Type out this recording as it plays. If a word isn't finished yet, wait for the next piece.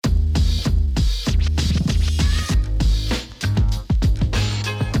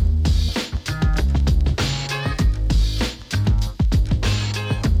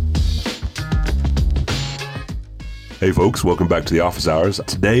Hey folks, welcome back to the Office Hours.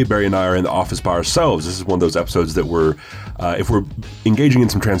 Today, Barry and I are in the office by ourselves. This is one of those episodes that if we're engaging in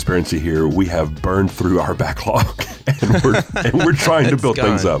some transparency here, we have burned through our backlog and we're trying to build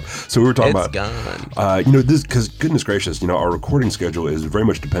things up. So we were talking this because goodness gracious, our recording schedule is very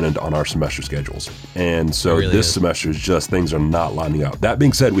much dependent on our semester schedules. And so this semester is just, things are not lining up. That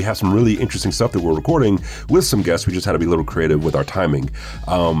being said, we have some really interesting stuff that we're recording with some guests. We just had to be a little creative with our timing.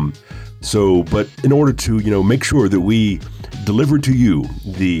 But in order to, make sure that we deliver to you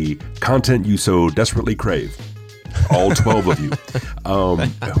the content you so desperately crave, all 12 of you,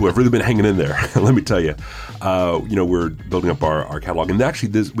 who have really been hanging in there, let me tell you, we're building up our catalog. And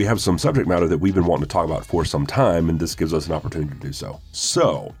actually, we have some subject matter that we've been wanting to talk about for some time, and this gives us an opportunity to do so.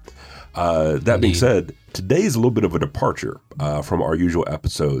 So, that being said, today is a little bit of a departure from our usual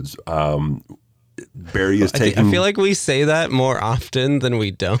episodes. Barry is taking... I feel like we say that more often than we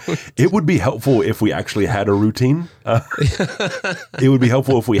don't. It would be helpful if we actually had a routine. It would be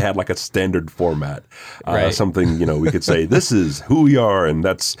helpful if we had like a standard format. Something, we could say, this is who we are, and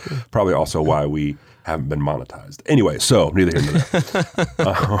that's probably also why we haven't been monetized. Anyway, so neither here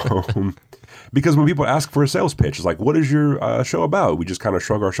nor there. Because when people ask for a sales pitch, it's like, what is your show about? We just kind of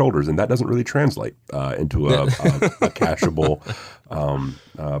shrug our shoulders, and that doesn't really translate into a cashable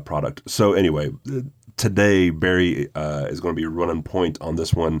product. So anyway, today Barry is going to be running point on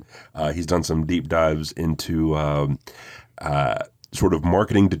this one. He's done some deep dives into sort of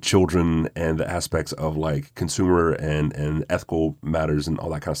marketing to children and the aspects of like consumer and ethical matters and all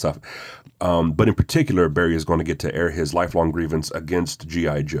that kind of stuff. But in particular, Barry is going to get to air his lifelong grievance against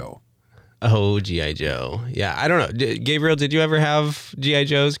G.I. Joe. Oh, G.I. Joe. Yeah, I don't know. Gabriel, did you ever have G.I.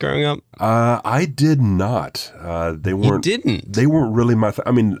 Joes growing up? I did not. They weren't. You didn't? They weren't really my thing.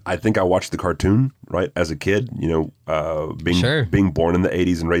 I mean, I think I watched the cartoon, right, as a kid. Being born in the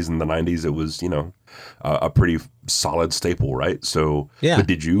 80s and raised in the 90s, it was, a pretty solid staple, right? So, yeah. But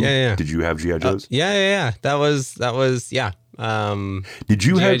did you? Yeah. Did you have G.I. Joes? Yeah. That was, yeah. Did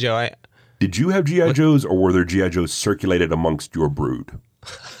you G.I. have Joe? Did you have G.I. Joes, or were there G.I. Joes circulated amongst your brood?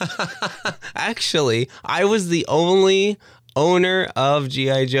 Actually, I was the only owner of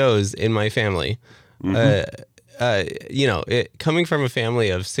G.I. Joes in my family. Mm-hmm. Coming from a family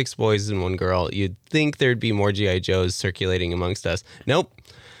of 6 boys and 1 girl, you'd think there'd be more G.I. Joes circulating amongst us. Nope.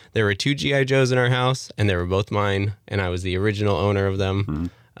 There were 2 G.I. Joes in our house, and they were both mine, and I was the original owner of them.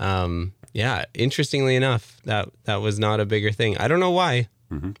 Mm-hmm. Interestingly enough, that was not a bigger thing. I don't know why,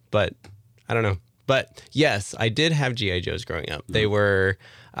 but I don't know. But yes, I did have G.I. Joes growing up. They were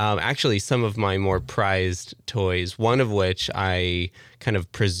actually some of my more prized toys, one of which I kind of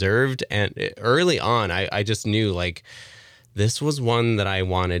preserved. And early on, I just knew, like, this was one that I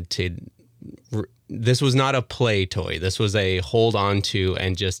wanted to... This was not a play toy. This was a hold on to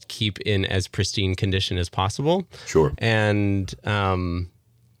and just keep in as pristine condition as possible. Sure. And then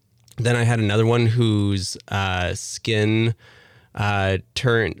I had another one whose skin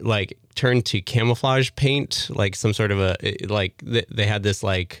turned to camouflage paint, like some sort of they had this,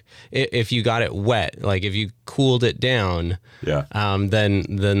 like, if you got it wet, like if you cooled it down, then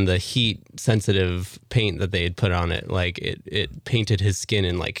the heat sensitive paint that they had put on it, like it painted his skin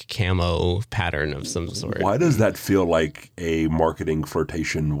in like camo pattern of some sort. Why does that feel like a marketing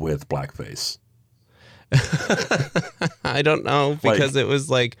flirtation with blackface? I don't know, because it was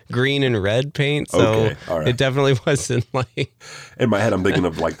like green and red paint, so It definitely wasn't like... In my head, I'm thinking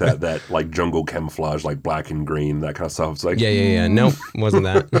of like that like jungle camouflage, like black and green, that kind of stuff. It's like... Yeah. Nope, wasn't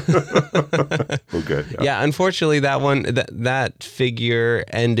that. Okay. Yeah, unfortunately, that one, that figure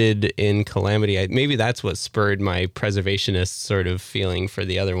ended in calamity. Maybe that's what spurred my preservationist sort of feeling for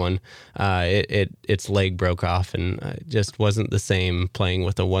the other one. Its leg broke off, and it just wasn't the same playing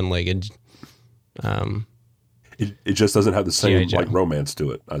with a one-legged... It just doesn't have the same like romance to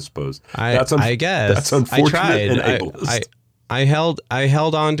it, I suppose. I guess that's unfortunate. I held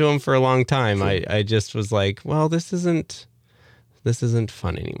on to him for a long time. Sure. I just was like, well, this isn't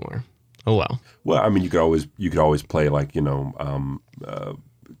fun anymore. Oh well. Well, I mean, you could always play like,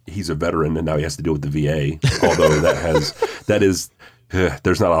 he's a veteran and now he has to deal with the VA. Although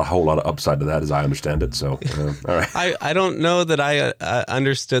there's not a whole lot of upside to that, as I understand it. So, all right. I don't know that I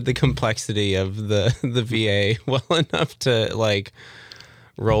understood the complexity of the VA well enough to like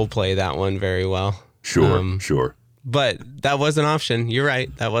role play that one very well. Sure. But that was an option. You're right.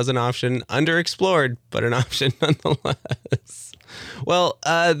 That was an option, underexplored, but an option nonetheless. Well,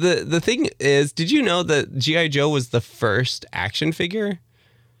 the thing is, did you know that G.I. Joe was the first action figure?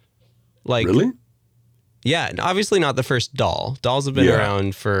 Like, really? Yeah, obviously not the first doll. Dolls have been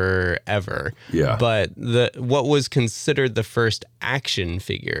around forever. Yeah. But what was considered the first action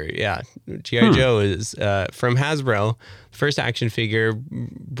figure, G.I. Joe is from Hasbro. First action figure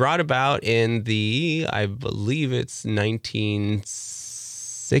brought about in I believe it's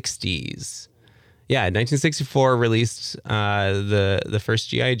 1960s. Yeah, 1964 released the first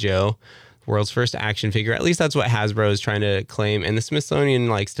G.I. Joe. World's first action figure. At least that's what Hasbro is trying to claim. And the Smithsonian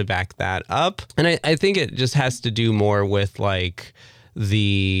likes to back that up. And I think it just has to do more with like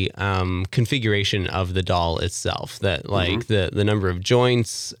the configuration of the doll itself, that like the number of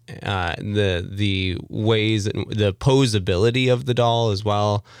joints, the ways, the posability of the doll as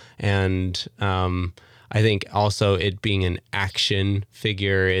well. And I think also it being an action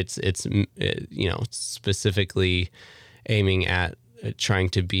figure, it's specifically aiming at trying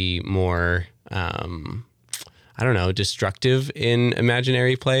to be more, destructive in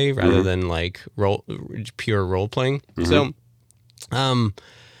imaginary play rather than like pure role playing. So, so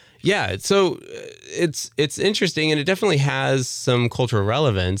it's interesting, and it definitely has some cultural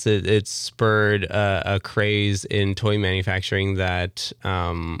relevance. It spurred a craze in toy manufacturing that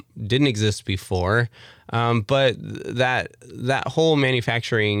didn't exist before. But that whole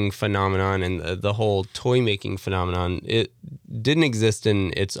manufacturing phenomenon and the whole toy making phenomenon, it didn't exist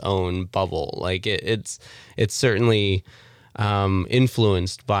in its own bubble. Like it's certainly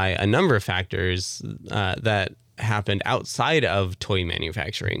influenced by a number of factors that happened outside of toy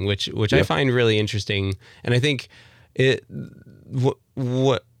manufacturing, which I find really interesting. And I think the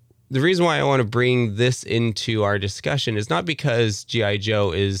reason why I want to bring this into our discussion is not because G.I.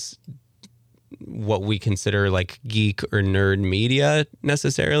 Joe is what we consider like geek or nerd media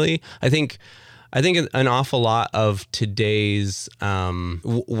necessarily. I think an awful lot of today's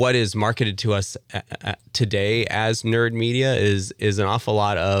what is marketed to us today as nerd media is an awful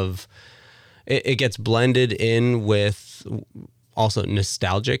lot of it gets blended in with also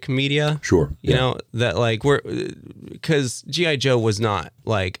nostalgic media. Sure. You know, that like because G.I. Joe was not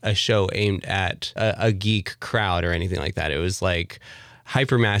like a show aimed at a geek crowd or anything like that. It was like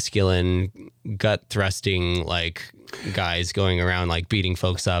hyper masculine, gut thrusting, like guys going around like beating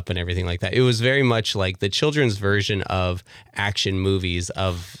folks up and everything like that. It was very much like the children's version of action movies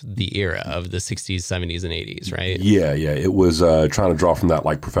of the era of the 60s, 70s, and 80s, right? Yeah. It was trying to draw from that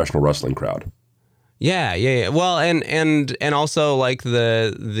like professional wrestling crowd. Yeah. Well, and also like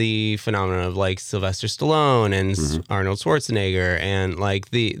the phenomenon of like Sylvester Stallone and Arnold Schwarzenegger and like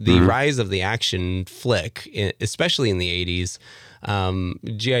the rise of the action flick, especially in the 80s.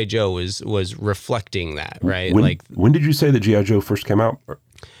 G.I. Joe was reflecting that, right? When did you say that G.I. Joe first came out?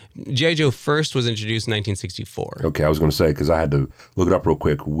 G.I. Joe first was introduced in 1964. Okay, I was going to say, because I had to look it up real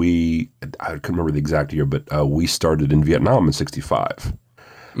quick. I couldn't remember the exact year, but we started in Vietnam in 65.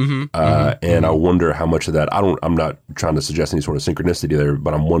 And I wonder how much of that, I'm not trying to suggest any sort of synchronicity there,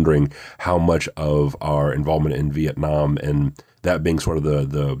 but I'm wondering how much of our involvement in Vietnam and that being sort of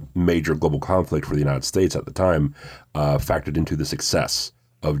the major global conflict for the United States at the time factored into the success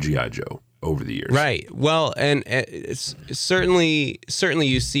of G.I. Joe over the years. Right. Well, and it's certainly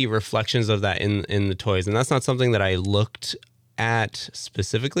you see reflections of that in the toys, and that's not something that I looked at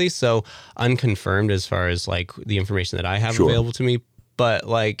specifically, so unconfirmed as far as like the information that I have available to me. But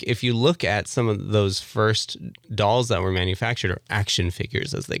like if you look at some of those first dolls that were manufactured, or action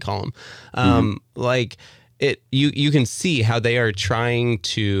figures as they call them, like you can see how they are trying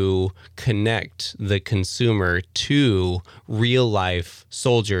to connect the consumer to real life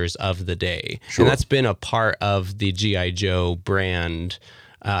soldiers of the day. Sure. And that's been a part of the G.I. Joe brand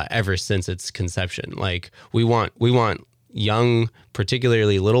ever since its conception. Like we want young,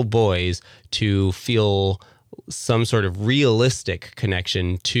 particularly little boys, to feel some sort of realistic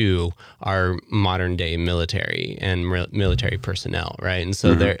connection to our modern day military and military personnel, right? And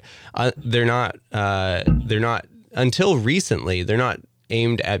so they're not until recently, they're not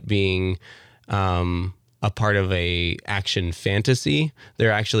aimed at being a part of a action fantasy.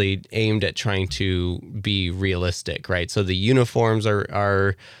 They're actually aimed at trying to be realistic, right? So the uniforms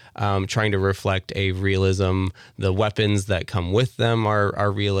are trying to reflect a realism. The weapons that come with them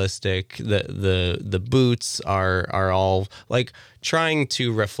are realistic. The boots are all like trying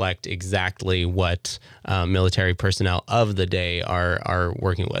to reflect exactly what military personnel of the day are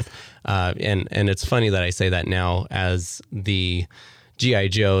working with. And it's funny that I say that now, as the G.I.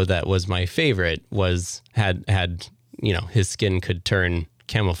 Joe that was my favorite had his skin could turn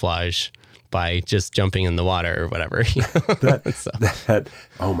camouflage by just jumping in the water or whatever.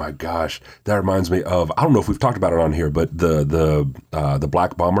 Oh my gosh, that reminds me of, I don't know if we've talked about it on here, but the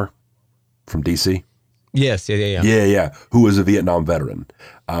Black Bomber from DC. Yes, Yeah, who was a Vietnam veteran.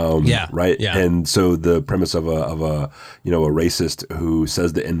 Right. Yeah. And so the premise of a racist who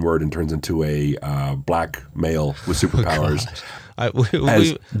says the N-word and turns into a black male with superpowers. I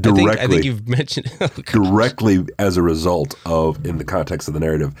think you've mentioned directly as a result of, in the context of the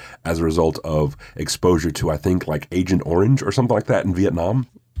narrative, as a result of exposure to, I think, like Agent Orange or something like that in Vietnam.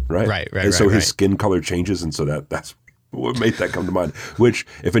 Right. And so his skin color changes, and so that's what made that come to mind. Which,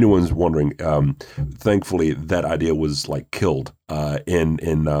 if anyone's wondering, thankfully that idea was like killed in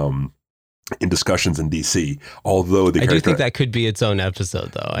discussions in DC. Although I do think that could be its own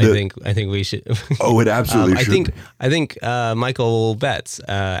episode, though. I think we should. Oh, it absolutely should. I think Michael Betts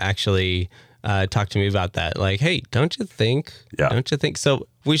actually talked to me about that. Like, hey, don't you think? Yeah. Don't you think? So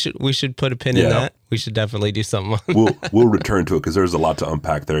we should put a pin in that. We should definitely do something on that. We'll return to it because there's a lot to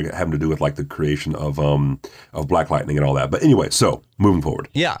unpack there having to do with like the creation of Black Lightning and all that. But anyway, so moving forward.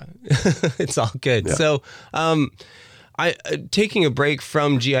 Yeah, it's all good. Yeah. So, taking a break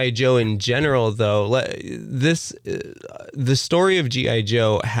from G.I. Joe in general, though, the story of G.I.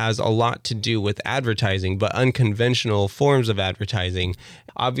 Joe has a lot to do with advertising, but unconventional forms of advertising.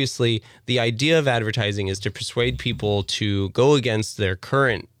 Obviously, the idea of advertising is to persuade people to go against their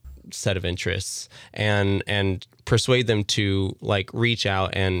current set of interests and persuade them to like reach out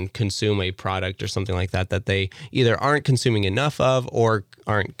and consume a product or something like that they either aren't consuming enough of or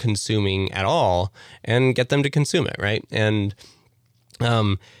aren't consuming at all, and get them to consume it, right? And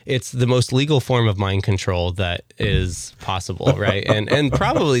it's the most legal form of mind control that is possible, right? And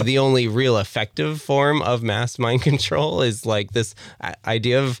probably the only real effective form of mass mind control is like this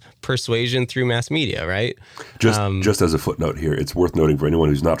idea of persuasion through mass media, right? Just as a footnote here, it's worth noting for anyone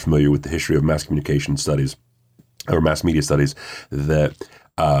who's not familiar with the history of mass communication studies or mass media studies that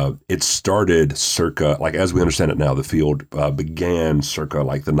it started circa, like as we understand it now, the field began circa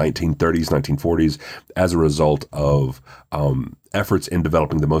like the 1930s, 1940s as a result of efforts in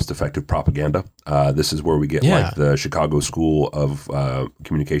developing the most effective propaganda. This is where we get like the Chicago School of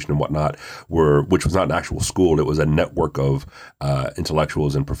Communication and whatnot, which was not an actual school. It was a network of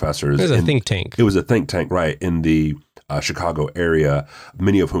intellectuals and professors. It was a think tank. It was a think tank, right, in the Chicago area,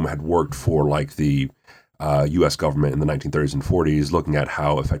 many of whom had worked for like the U.S. government in the 1930s and 40s, looking at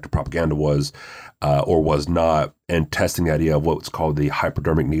how effective propaganda was or was not, and testing the idea of what's called the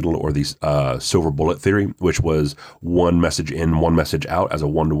hypodermic needle or the silver bullet theory, which was one message in, one message out as a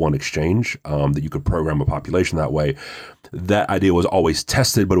one-to-one exchange, that you could program a population that way. That idea was always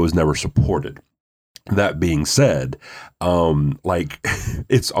tested, but it was never supported. That being said, like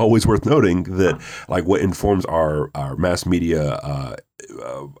it's always worth noting that like what informs our mass media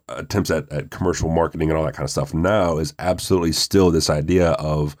attempts at commercial marketing and all that kind of stuff now is absolutely still this idea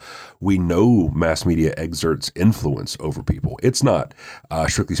of we know mass media exerts influence over people. It's not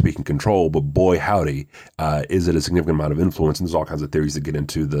strictly speaking control, but boy howdy, is it a significant amount of influence. And there's all kinds of theories that get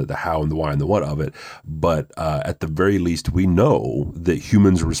into the how and the why and the what of it. But at the very least, we know that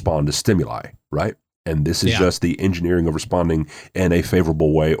humans respond to stimuli, right? And this is just the engineering of responding in a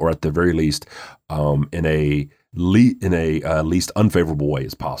favorable way, or at the very least, in a least unfavorable way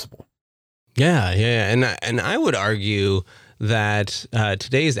as possible. Yeah. And I would argue that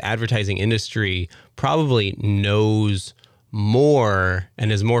today's advertising industry probably knows more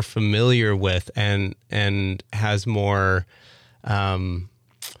and is more familiar with and has more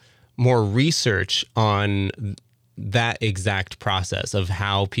research on that exact process of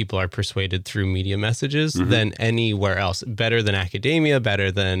how people are persuaded through media messages than anywhere else. Better than academia,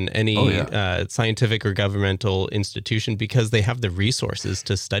 better than any scientific or governmental institution, because they have the resources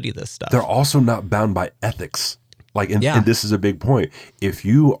to study this stuff. They're also not bound by ethics. And this is a big point. If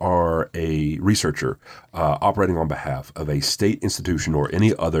you are a researcher operating on behalf of a state institution or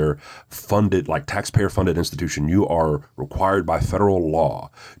any other funded, like taxpayer-funded institution, you are required by federal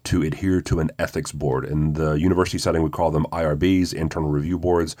law to adhere to an ethics board. In the university setting, we call them IRBs, internal review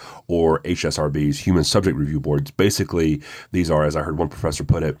boards, or HSRBs, human subject review boards. Basically, these are, as I heard one professor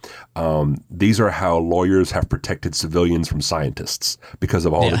put it, these are how lawyers have protected civilians from scientists because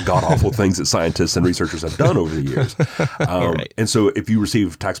of all the god-awful things that scientists and researchers have done over the years. Right. And so if you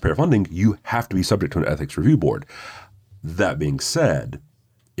receive taxpayer funding, you have to be subject to an ethics review board. That being said,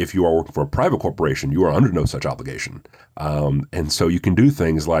 if you are working for a private corporation, you are under no such obligation. And so you can do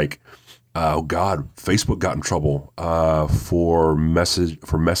things like, Facebook got in trouble for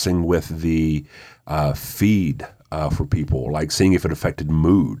messing with the feed for people, like seeing if it affected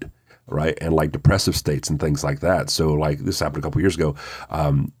mood. Right. And like depressive states and things like that. So like this happened a couple years ago.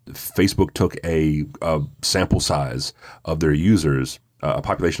 Facebook took a sample size of their users a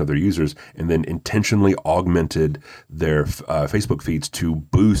population of their users, and then intentionally augmented their Facebook feeds to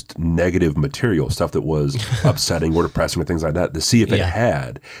boost negative material, stuff that was upsetting or depressing or things like that, to see if it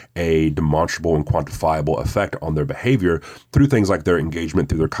had a demonstrable and quantifiable effect on their behavior through things like their engagement,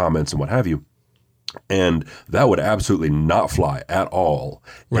 through their comments and what have you. And that would absolutely not fly at all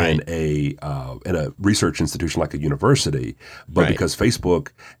in a research institution like a university. But because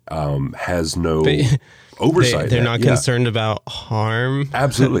Facebook has no oversight, they're not concerned about harm.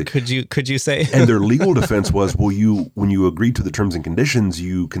 Absolutely. Could you say? And their legal defense was, well, when you agreed to the terms and conditions,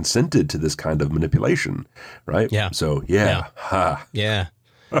 you consented to this kind of manipulation, right? Yeah. So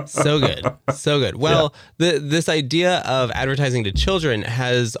So good. So good. Well, this idea of advertising to children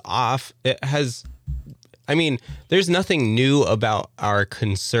there's nothing new about our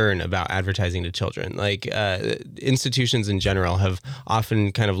concern about advertising to children. Like institutions in general have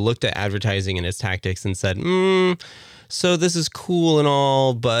often kind of looked at advertising and its tactics and said, so this is cool and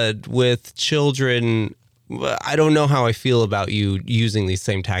all, but with children, I don't know how I feel about you using these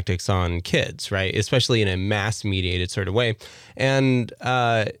same tactics on kids, right? Especially in a mass-mediated sort of way. And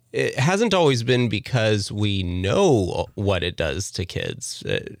it hasn't always been because we know what it does to kids.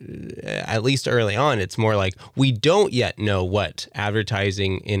 At least early on, it's more like we don't yet know what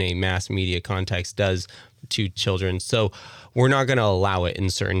advertising in a mass media context does to children. So we're not going to allow it in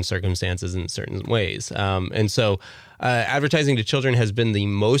certain circumstances in certain ways. And so advertising to children has been the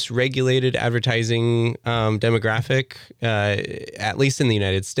most regulated advertising demographic, at least in the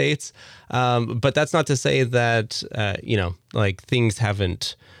United States. But that's not to say that, things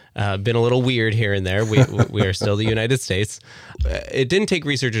haven't been a little weird here and there. We are still the United States. It didn't take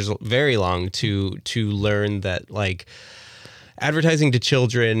researchers very long to learn that, advertising to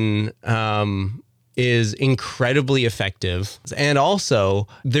children is incredibly effective, and also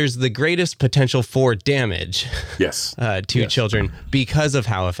there's the greatest potential for damage to children because of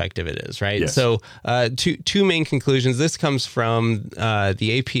how effective it is, right? Yes. So two main conclusions. This comes from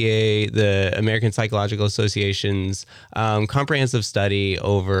the APA, the American Psychological Association's comprehensive study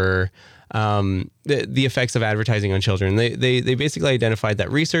over the effects of advertising on children. They basically identified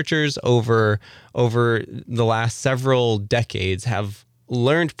that researchers over the last several decades have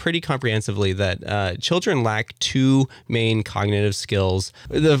learned pretty comprehensively that children lack two main cognitive skills.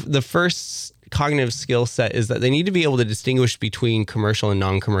 The first cognitive skill set is that they need to be able to distinguish between commercial and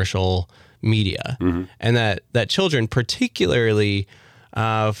non-commercial media, and that children, particularly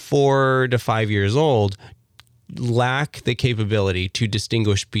 4 to 5 years old, lack the capability to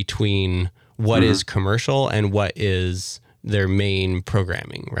distinguish between what is commercial and what is their main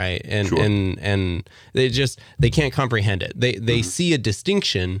programming, right? And they can't comprehend it. They see a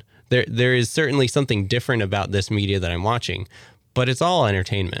distinction. There is certainly something different about this media that I'm watching, but it's all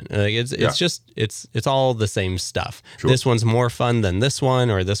entertainment. It's all the same stuff. Sure. This one's more fun than this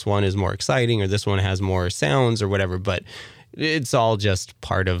one, or this one is more exciting, or this one has more sounds or whatever, but it's all just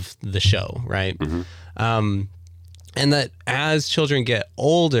part of the show, right? And that as children get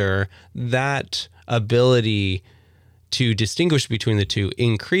older, that ability to distinguish between the two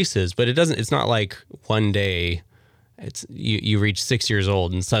increases, but it's not like one day you reach 6 years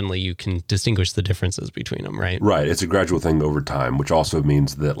old and suddenly you can distinguish the differences between them, right? Right. It's a gradual thing over time, which also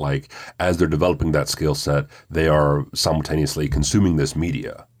means that as they're developing that skill set, they are simultaneously consuming this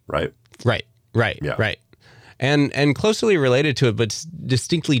media, right? Right. And closely related to it, but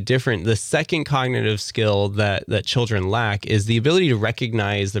distinctly different, the second cognitive skill that children lack is the ability to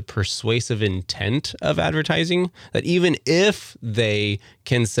recognize the persuasive intent of advertising, that even if they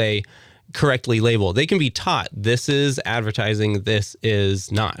can say, correctly label, they can be taught this is advertising, this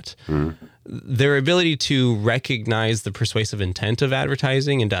is not. Their ability to recognize the persuasive intent of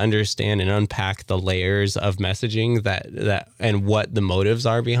advertising and to understand and unpack the layers of messaging that and what the motives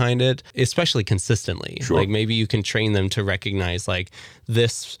are behind it, especially consistently. Sure. Like maybe you can train them to recognize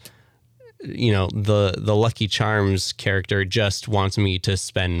this, the Lucky Charms character just wants me to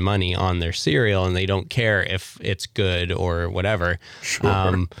spend money on their cereal and they don't care if it's good or whatever.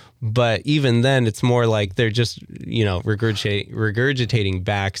 Sure. But even then, it's more like they're just, regurgitating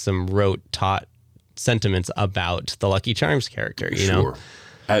back some rote-taught sentiments about the Lucky Charms character, you know?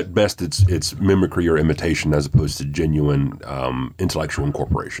 At best, it's mimicry or imitation as opposed to genuine intellectual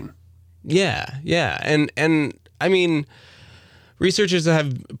incorporation. Yeah. And I mean, Researchers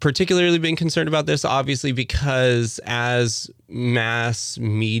have particularly been concerned about this, obviously, because as mass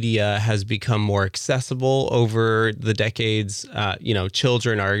media has become more accessible over the decades,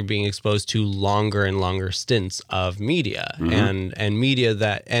 children are being exposed to longer and longer stints of media, and media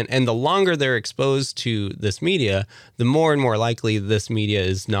and the longer they're exposed to this media, the more and more likely this media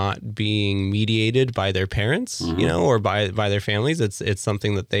is not being mediated by their parents, or by their families. It's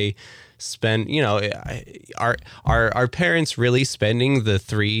something that they spend, are parents really spending the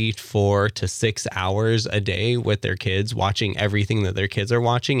 3, 4 to 6 hours a day with their kids, watching everything that their kids are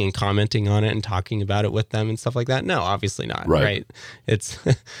watching and commenting on it and talking about it with them and stuff like that? No, obviously not. Right. It's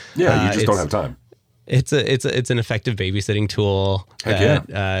you just don't have time. It's an effective babysitting tool.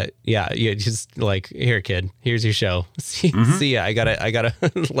 You just like, here, kid, here's your show. See ya. I gotta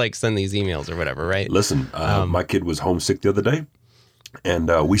like send these emails or whatever. Right. Listen, my kid was homesick the other day.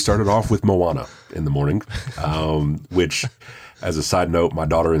 And we started off with Moana in the morning, which, as a side note, my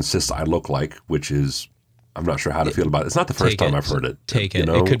daughter insists I look like, which is, I'm not sure how to feel about it. It's not the first time I've heard it. Take it.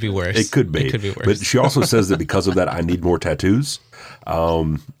 It could be worse. It could be. worse. But she also says that because of that, I need more tattoos.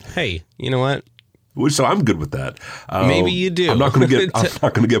 Hey, you know what? So I'm good with that. Maybe you do. I'm not going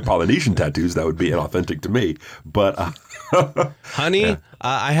to get Polynesian tattoos. That would be inauthentic to me. But honey,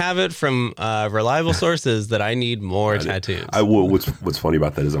 I have it from reliable sources that I need more tattoos. What's funny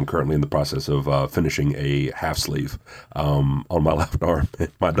about that is I'm currently in the process of finishing a half sleeve on my left arm.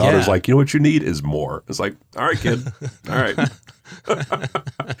 My daughter's like, you know what you need is more. It's like, all right, kid. All right.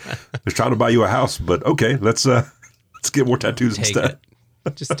 Just trying to buy you a house, but okay, let's get more tattoos instead.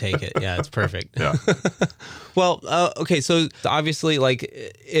 Just take it. Yeah, it's perfect. Yeah. Well, okay. So obviously, like,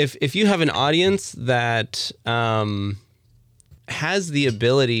 if you have an audience that has the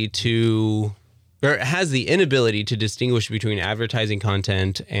ability to, or has the inability to distinguish between advertising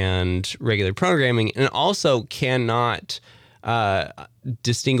content and regular programming, and also cannot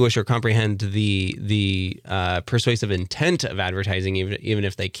distinguish or comprehend the persuasive intent of advertising, even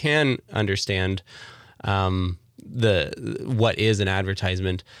if they can understand what is an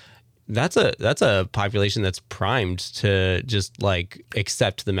advertisement, that's a population that's primed to just like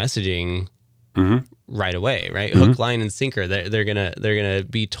accept the messaging right away, right? Hook, line, and sinker. They're gonna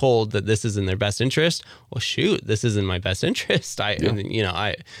be told that this is in their best interest. Well, shoot, this is in my best interest.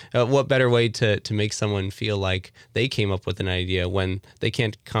 What better way to make someone feel like they came up with an idea when they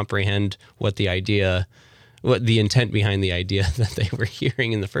can't comprehend what the intent behind the idea that they were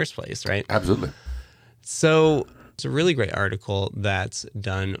hearing in the first place, right? Absolutely. So it's a really great article that's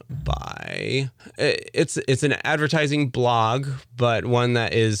done by, it's an advertising blog, but one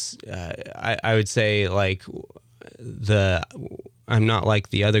that is, I would say, like I'm not like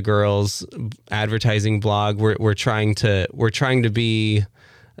the other girls advertising blog. We're trying to be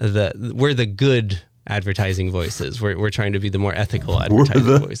we're the good advertising voices. We're trying to be the more ethical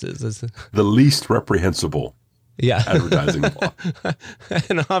advertising voices. The least reprehensible. Yeah. Advertising blog.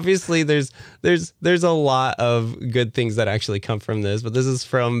 And obviously there's a lot of good things that actually come from this, but this is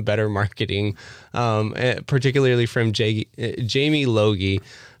from Better Marketing, particularly from Jamie Logie,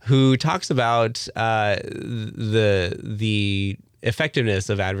 who talks about the effectiveness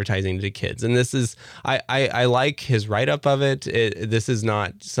of advertising to kids. And this is, I like his write-up of it. This is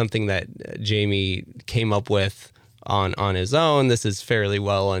not something that Jamie came up with on his own. This is fairly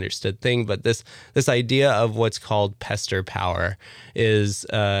well understood thing, but this idea of what's called pester power is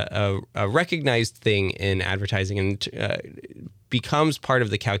a recognized thing in advertising, and becomes part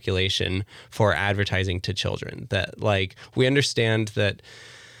of the calculation for advertising to children. That, like, we understand that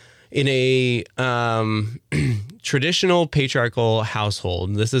in a traditional patriarchal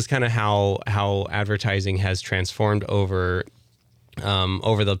household, this is kind of how advertising has transformed over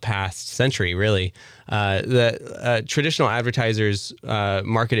the past century, really. The traditional advertisers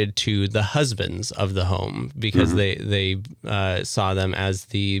marketed to the husbands of the home because they saw them as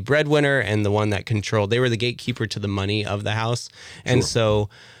the breadwinner and the one that controlled. They were the gatekeeper to the money of the house. And so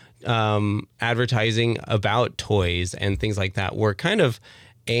advertising about toys and things like that were kind of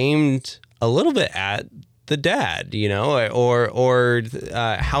aimed a little bit at the dad, or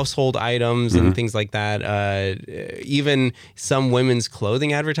household items and things like that. Even some women's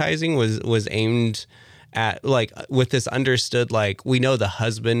clothing advertising was aimed at, like, with this understood, like, we know the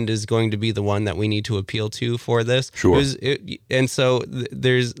husband is going to be the one that we need to appeal to for this. Sure. And so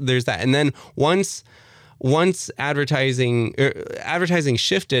there's that. And then once advertising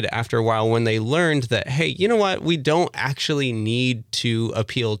shifted after a while, when they learned that, hey, you know what, we don't actually need to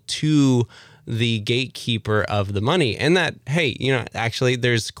appeal to the gatekeeper of the money, and that, hey, actually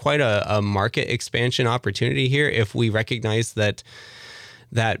there's quite a market expansion opportunity here if we recognize that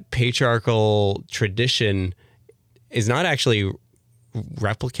patriarchal tradition is not actually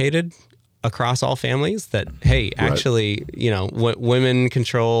replicated across all families, that, hey, actually, women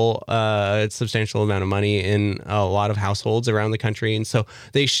control a substantial amount of money in a lot of households around the country. And so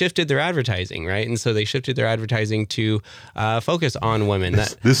they shifted their advertising, right? And so they shifted their advertising to focus on women.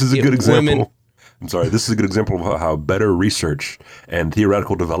 This is a good example. I'm sorry. This is a good example of how better research and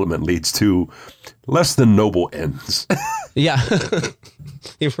theoretical development leads to less than noble ends. Yeah.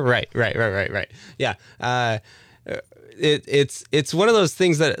 Right. Yeah. It's one of those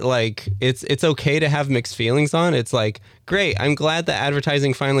things that, like, it's okay to have mixed feelings on. It's like, great, I'm glad that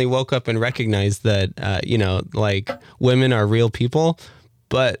advertising finally woke up and recognized that like, women are real people,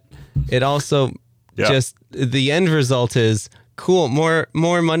 but it also just, the end result is cool, more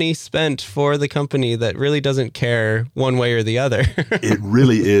money spent for the company that really doesn't care one way or the other. It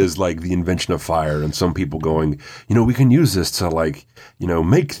really is like the invention of fire, and some people going, we can use this to, like,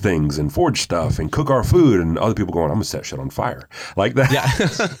 make things and forge stuff and cook our food, and other people going, I'm gonna set shit on fire, like that.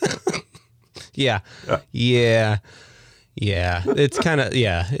 Yeah. It's kind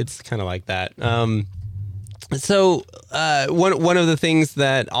of like that. So one of the things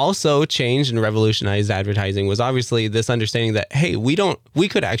that also changed and revolutionized advertising was obviously this understanding that, hey, we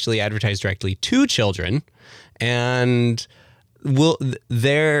could actually advertise directly to children, and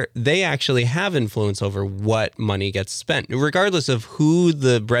they actually have influence over what money gets spent, regardless of who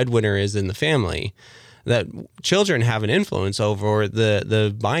the breadwinner is in the family. That children have an influence over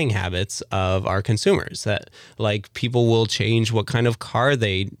the buying habits of our consumers. That, like, people will change what kind of car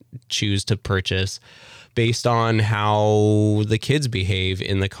they choose to purchase based on how the kids behave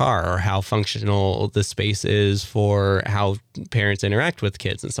in the car, or how functional the space is for how parents interact with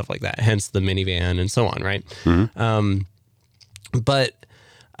kids and stuff like that. Hence the minivan and so on, right? Mm-hmm. But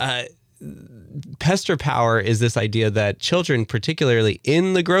pester power is this idea that children, particularly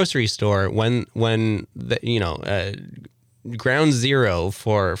in the grocery store, when ground zero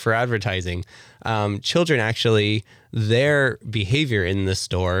for advertising, children actually, their behavior in the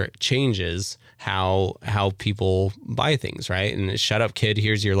store changes how people buy things, right? And shut up, kid,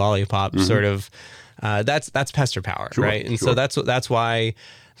 here's your lollipop, mm-hmm. sort of. That's pester power, sure, right? And so that's why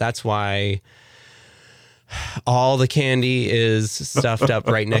all the candy is stuffed up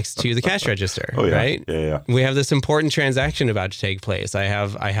right next to the cash register, right? Yeah. We have this important transaction about to take place. I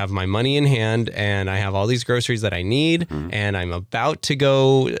have my money in hand, and I have all these groceries that I need, mm-hmm. and I'm about to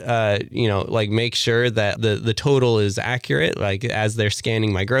go, like, make sure that the total is accurate, like, as they're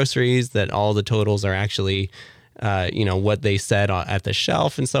scanning my groceries, that all the totals are actually what they said at the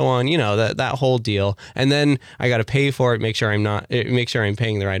shelf and so on, that whole deal. And then I got to pay for it, make sure I'm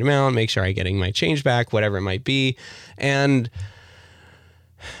paying the right amount, make sure I'm getting my change back, whatever it might be. And,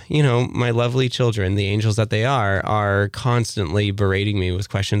 my lovely children, the angels that they are constantly berating me with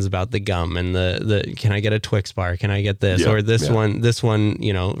questions about the gum and the can I get a Twix bar? Can I get this? Or this one,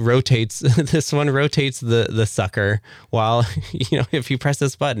 rotates, this one rotates the sucker while, if you press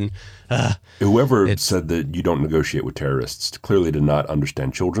this button. Whoever said that you don't negotiate with terrorists clearly did not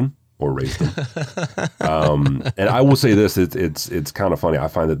understand children or raise them. And I will say this, it's kind of funny. I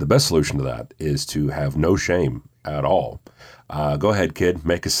find that the best solution to that is to have no shame at all. Go ahead, kid,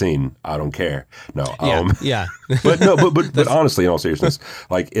 make a scene. I don't care. No. But honestly, in all seriousness,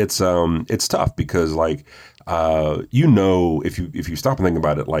 like, it's tough because, like, if you stop and think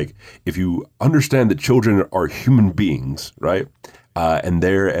about it, like, if you understand that children are human beings, right? And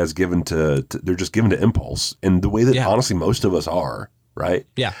they're just given to impulse in the way that honestly most of us are, right?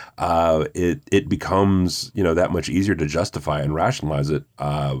 Yeah. It becomes, that much easier to justify and rationalize it.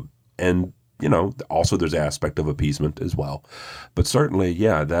 And also there's the aspect of appeasement as well. But certainly,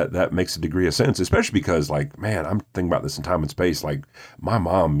 that makes a degree of sense, especially because, like, man, I'm thinking about this in time and space. Like, my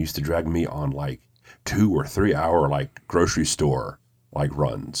mom used to drag me on, like, 2 or 3 hour, like, grocery store, like,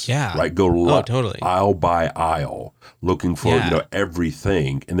 runs. Yeah. Right? Go totally. aisle by aisle looking for,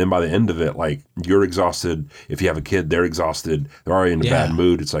 everything. And then by the end of it, like, you're exhausted. If you have a kid, they're exhausted. They're already in a bad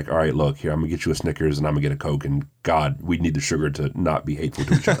mood. It's like, all right, look, here, I'm going to get you a Snickers and I'm going to get a Coke. And God, we need the sugar to not be hateful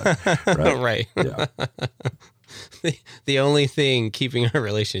to each other. Right? Right. Yeah. The only thing keeping our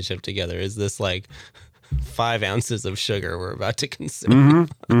relationship together is this, like, 5 ounces of sugar we're about to consume.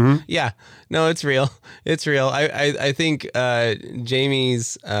 Mm-hmm, mm-hmm. Yeah, no, it's real. It's real. I think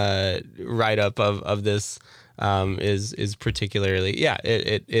Jamie's write-up of this is particularly,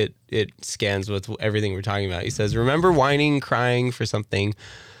 it scans with everything we're talking about. He says, remember whining, crying for something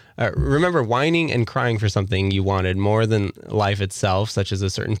remember whining and crying for something you wanted more than life itself, such as a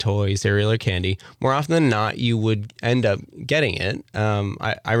certain toy, cereal, or candy. More often than not, you would end up getting it.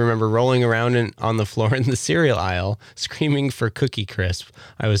 I remember rolling around on the floor in the cereal aisle, screaming for Cookie Crisp.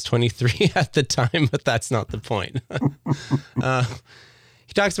 I was 23 at the time, but that's not the point.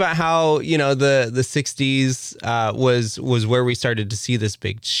 He talks about how, the 60s was where we started to see this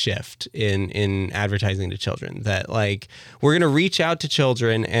big shift in advertising to children, that like we're going to reach out to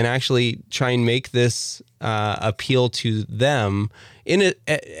children and actually try and make this appeal to them. And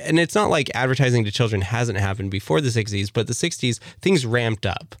it's not like advertising to children hasn't happened before the 60s, but the 60s things ramped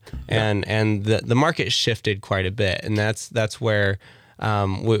up and the market shifted quite a bit. And that's where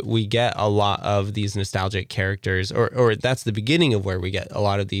we get a lot of these nostalgic characters, or that's the beginning of where we get a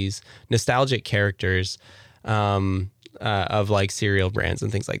lot of these nostalgic characters of like cereal brands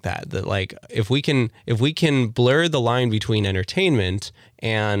and things like that. That like if we can blur the line between entertainment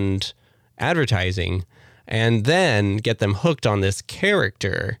and advertising, and then get them hooked on this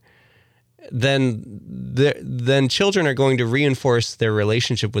character, then children are going to reinforce their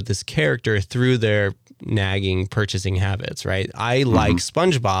relationship with this character through their nagging purchasing habits, right? I like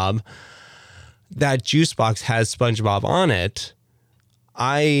SpongeBob. That juice box has SpongeBob on it.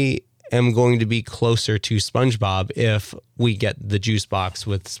 I am going to be closer to SpongeBob if we get the juice box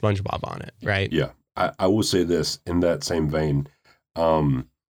with SpongeBob on it, right? Yeah. I will say this in that same vein,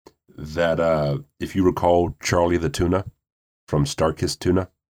 that if you recall Charlie the Tuna from Starkist Tuna.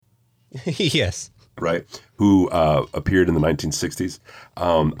 Yes. Right, who appeared in the 1960s.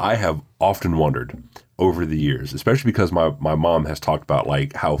 I have often wondered over the years, especially because my mom has talked about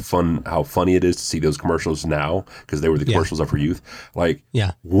like how funny it is to see those commercials now, because they were the commercials of her youth. Like,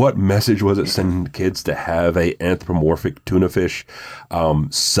 what message was it sending kids to have a anthropomorphic tuna fish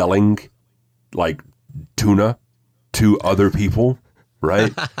selling like tuna to other people,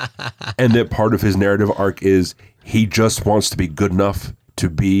 right? And that part of his narrative arc is he just wants to be good enough to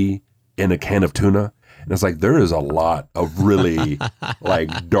be in a can of tuna. And it's like, there is a lot of really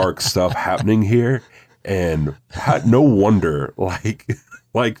like dark stuff happening here. And no wonder like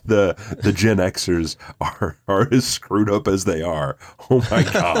the Gen Xers are as screwed up as they are. Oh my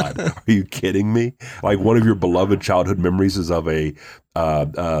God. Are you kidding me? Like one of your beloved childhood memories is of a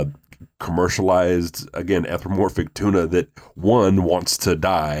commercialized, again, anthropomorphic tuna that one wants to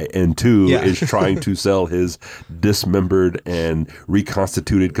die and two is trying to sell his dismembered and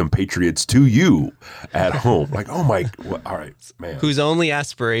reconstituted compatriots to you at home. Like, oh my, all right, man. Whose only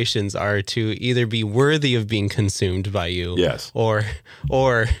aspirations are to either be worthy of being consumed by you, or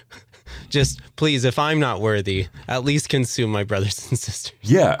just please, if I'm not worthy, at least consume my brothers and sisters.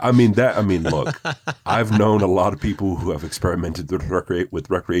 Yeah, I mean, look, I've known a lot of people who have experimented with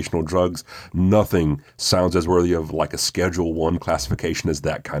recreational drugs. Nothing sounds as worthy of like a Schedule I classification as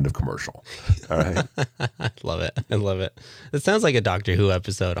that kind of commercial. All right. I love it. It sounds like a Doctor Who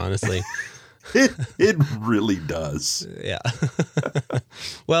episode, honestly. It really does. Yeah.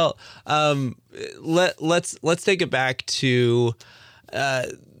 Well, let's take it back to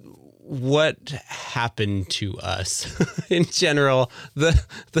what happened to us in general. When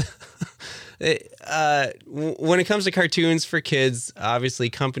it comes to cartoons for kids, obviously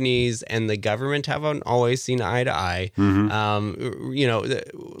companies and the government haven't always seen eye to eye.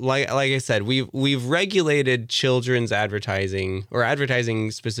 Like I said, we've regulated children's advertising, or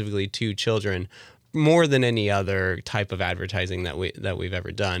advertising specifically to children, more than any other type of advertising that we've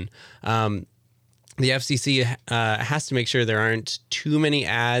ever done. The FCC has to make sure there aren't too many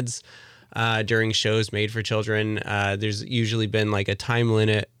ads during shows made for children. There's usually been like a time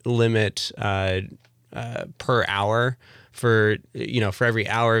limit per hour for every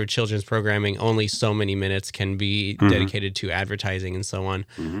hour of children's programming, only so many minutes can be dedicated to advertising and so on.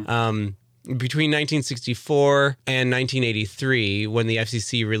 Between 1964 and 1983, when the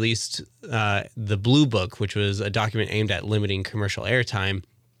FCC released the Blue Book, which was a document aimed at limiting commercial airtime,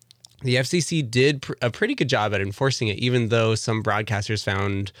 the FCC did a pretty good job at enforcing it, even though some broadcasters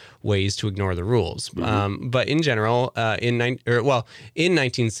found ways to ignore the rules. But in general, in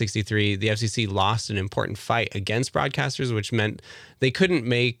 1963, the FCC lost an important fight against broadcasters, which meant they couldn't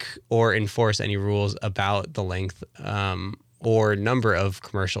make or enforce any rules about the length or number of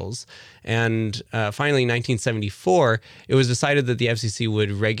commercials. And finally, in 1974, it was decided that the FCC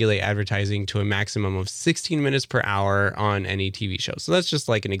would regulate advertising to a maximum of 16 minutes per hour on any TV show. So that's just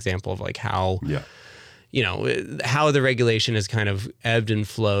like an example of like how, how the regulation has kind of ebbed and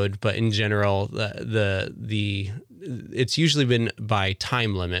flowed. But in general, the it's usually been by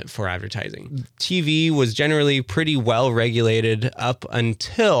time limit for advertising. TV was generally pretty well regulated up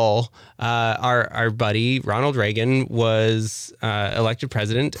until our buddy Ronald Reagan was elected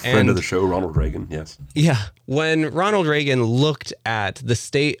president. Friend of the show, Ronald Reagan, yes. Yeah. When Ronald Reagan looked at the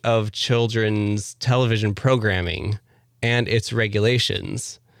state of children's television programming and its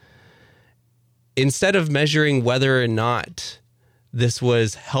regulations, instead of measuring whether or not this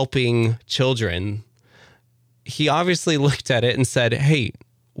was helping children, he obviously looked at it and said, "Hey,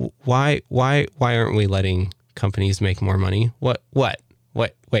 why aren't we letting companies make more money?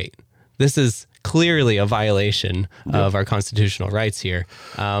 Wait, this is clearly a violation of our constitutional rights here.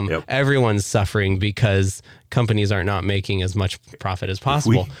 Everyone's suffering because companies are not making as much profit as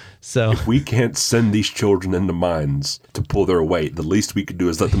possible. If we can't send these children into mines to pull their weight, the least we could do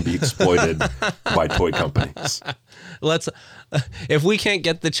is let them be exploited by toy companies. If we can't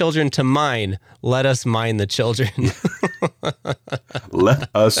get the children to mine, let us mine the children." Let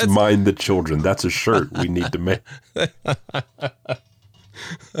us mine the children. That's a shirt we need to make.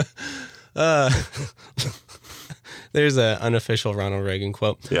 There's an unofficial Ronald Reagan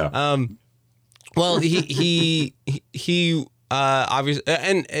quote. Yeah. Well, he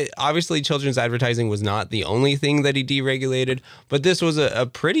obviously children's advertising was not the only thing that he deregulated, but this was a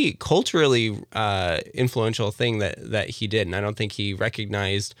pretty culturally influential thing that he did, and I don't think he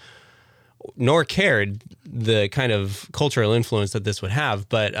recognized nor cared the kind of cultural influence that this would have.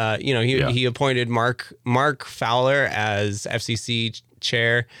 But he appointed Mark Fowler as FCC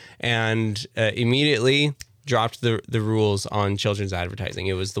chair and immediately dropped the rules on children's advertising.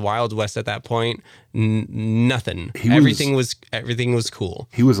 It was the Wild West at that point. Nothing. Everything was cool.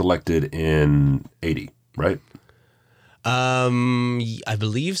 He was elected in 80, right? I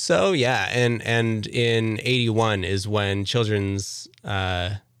believe so. Yeah. And in 81 is when children's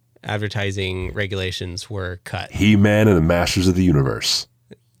advertising regulations were cut. He-Man and the Masters of the Universe.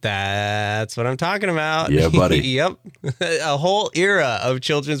 That's what I'm talking about. Yeah, buddy. Yep. A whole era of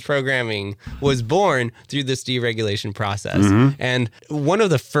children's programming was born through this deregulation process. Mm-hmm. And one of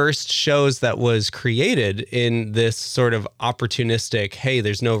the first shows that was created in this sort of opportunistic, hey,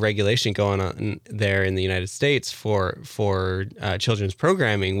 there's no regulation going on there in the United States for children's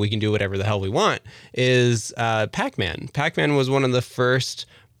programming, we can do whatever the hell we want, is Pac-Man. Pac-Man was one of the first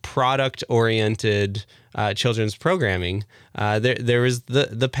product-oriented children's programming. There was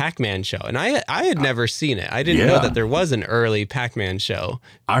the Pac-Man show, and I had never seen it. I didn't know that there was an early Pac-Man show.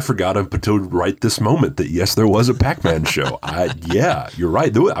 I forgot up until right this moment that yes, there was a Pac-Man show. You're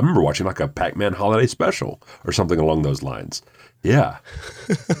right. I remember watching like a Pac-Man holiday special or something along those lines. Yeah.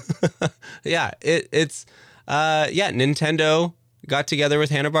 Yeah, it's Nintendo got together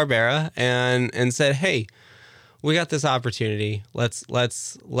with Hanna-Barbera and said, "Hey, we got this opportunity. Let's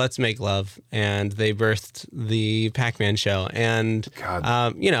make love." And they birthed the Pac-Man show. And,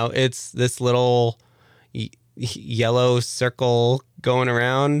 it's this little yellow circle going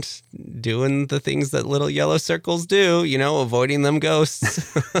around doing the things that little yellow circles do, avoiding them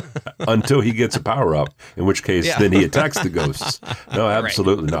ghosts. Until he gets a power up, in which case then he attacks the ghosts. No,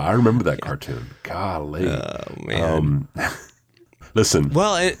 absolutely. Right. No, I remember that cartoon. Golly. Oh, man. Listen.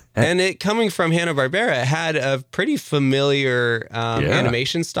 Well, it coming from Hanna-Barbera, it had a pretty familiar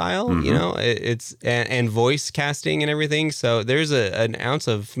animation style, mm-hmm. It's and voice casting and everything. So there's an ounce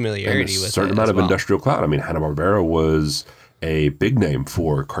of familiarity with it. A certain amount of industrial clout. I mean, Hanna-Barbera was a big name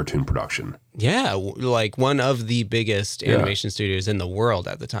for cartoon production. Yeah, like one of the biggest animation studios in the world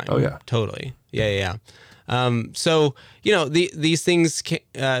at the time. Oh, yeah. Totally. Yeah. So, these things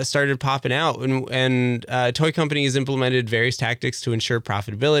started popping out and toy companies implemented various tactics to ensure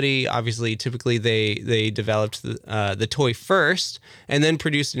profitability. Obviously, typically they developed the toy first and then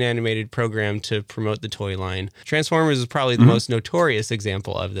produced an animated program to promote the toy line. Transformers is probably the most notorious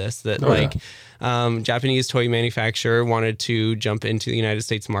example of this, Japanese toy manufacturer wanted to jump into the United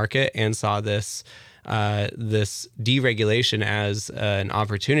States market and saw this deregulation as an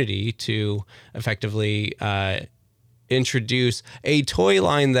opportunity to effectively introduce a toy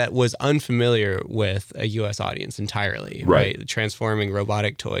line that was unfamiliar with a U.S. audience entirely, right? Transforming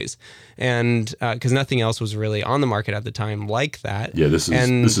robotic toys, and because nothing else was really on the market at the time like that. Yeah, this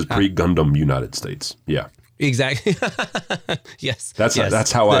is pre-Gundam United States. Yeah. Exactly. Yes.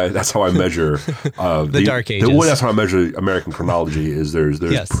 That's how I measure the Dark Ages. That's how I measure American chronology. Is there's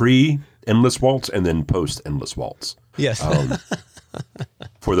pre Endless Waltz and then post Endless Waltz. Yes.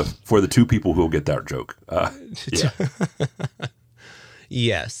 For the two people who will get that joke.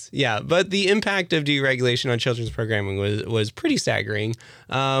 Yes. Yeah. But the impact of deregulation on children's programming was pretty staggering,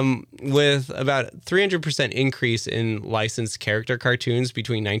 with about 300% increase in licensed character cartoons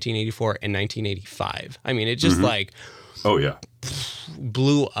between 1984 and 1985. I mean, it just Oh, yeah.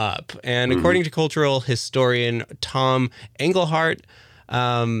 blew up. And according to cultural historian Tom Engelhardt,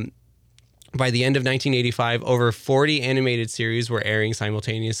 by the end of 1985, over 40 animated series were airing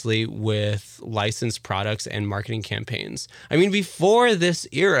simultaneously with licensed products and marketing campaigns. I mean, before this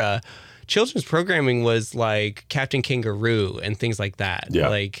era, children's programming was like Captain Kangaroo and things like that. Yeah.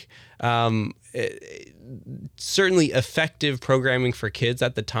 Like, certainly effective programming for kids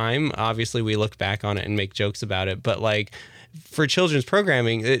at the time. Obviously, we look back on it and make jokes about it, but like, for children's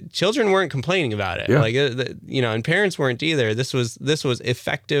programming, children weren't complaining about it. Yeah. Like, and parents weren't either. This was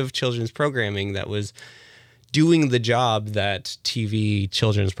effective children's programming that was doing the job that TV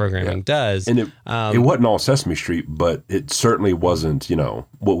children's programming does. And it wasn't all Sesame Street, but it certainly wasn't,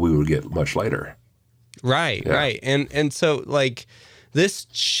 what we would get much later. Right, right. And so, like, this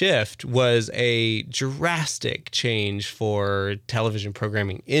shift was a drastic change for television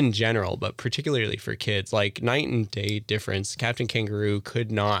programming in general, but particularly for kids. Like, night and day difference. Captain Kangaroo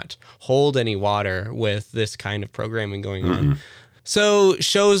could not hold any water with this kind of programming going on. So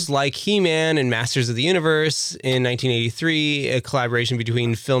shows like He-Man and Masters of the Universe in 1983, a collaboration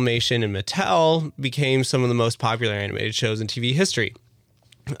between Filmation and Mattel, became some of the most popular animated shows in TV history.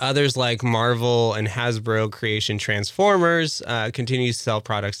 Others like Marvel and Hasbro creation Transformers continue to sell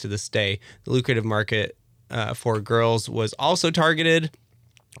products to this day. The lucrative market for girls was also targeted.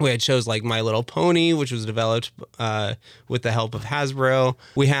 We had shows like My Little Pony, which was developed with the help of Hasbro.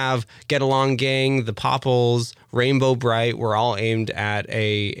 We have Get Along Gang, The Popples, Rainbow Bright were all aimed at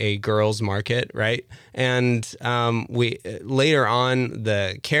a girls market, right? And we later on,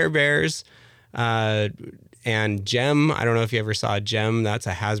 the Care Bears and Gem. I don't know if you ever saw Gem. That's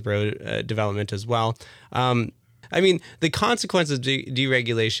a Hasbro development as well. I mean, the consequence of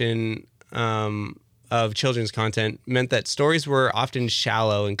deregulation of children's content meant that stories were often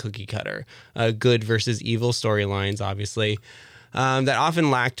shallow and cookie cutter, good versus evil storylines, obviously, that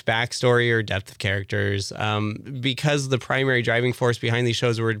often lacked backstory or depth of characters. Because the primary driving force behind these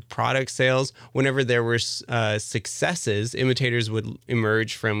shows were product sales, whenever there were successes, imitators would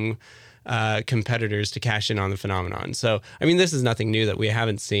emerge from competitors to cash in on the phenomenon. So, I mean, this is nothing new that we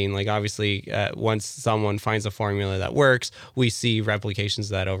haven't seen. Like, obviously, once someone finds a formula that works, we see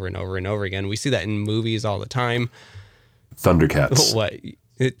replications of that over and over and over again. We see that in movies all the time. Thundercats. What?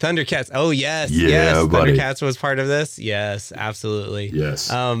 Thundercats. Oh, yes. Yeah, yes. buddy. Thundercats was part of this. Yes, absolutely.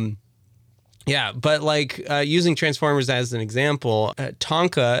 Yes. Yeah, but like using Transformers as an example,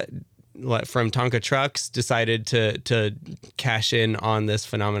 Tonka from Tonka Trucks decided to cash in on this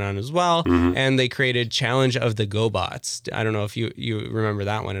phenomenon as well, and they created Challenge of the GoBots. I don't know if you remember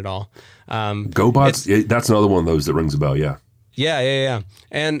that one at all. GoBots, that's another one of those that rings a bell, yeah. Yeah.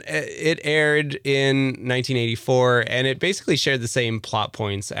 And it aired in 1984, and it basically shared the same plot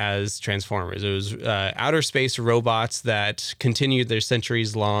points as Transformers. It was outer space robots that continued their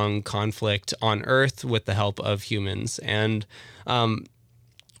centuries-long conflict on Earth with the help of humans. And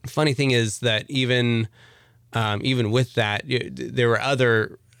funny thing is that even with that, there were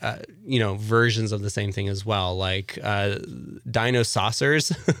other versions of the same thing as well, like Dino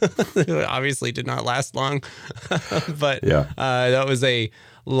Saucers. Obviously did not last long, but that was a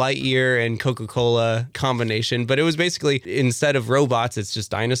Lightyear and Coca-Cola combination. But it was basically, instead of robots, it's just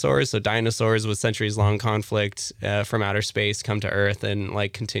dinosaurs. So dinosaurs with centuries-long conflict from outer space come to Earth and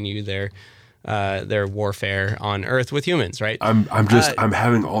like continue their warfare on Earth with humans, right? I'm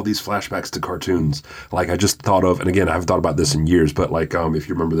having all these flashbacks to cartoons. Like, I just thought of, and again, I haven't thought about this in years, but like, if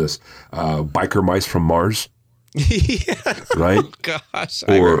you remember this, Biker Mice from Mars. Yeah. Right? Oh, gosh,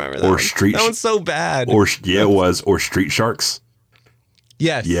 I remember that. Or one. Street. That one's so bad. It was. Or Street Sharks.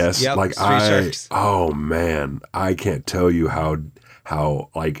 Yes. Yep, like Street Sharks. Oh man, I can't tell you how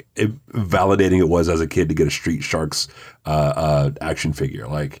like validating it was as a kid to get a Street Sharks action figure.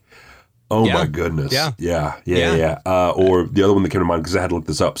 Like, oh my goodness. Yeah. Or the other one that came to mind, because I had to look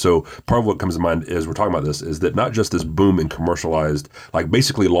this up. So part of what comes to mind as we're talking about this is that not just this boom in commercialized, like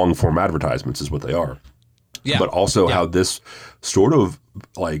basically long form advertisements is what they are. Yeah. But also how this sort of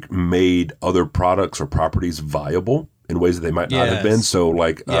like made other products or properties viable in ways that they might not have been. So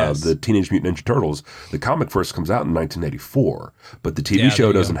like the Teenage Mutant Ninja Turtles, the comic first comes out in 1984, but the TV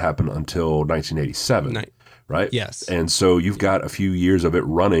show doesn't happen until 1987. Right? Yes. And so you've got a few years of it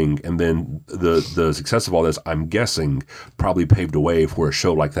running, and then the success of all this, I'm guessing, probably paved a way for a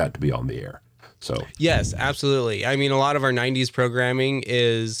show like that to be on the air. So yes, absolutely. I mean, a lot of our 90s programming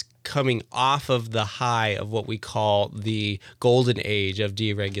is coming off of the high of what we call the golden age of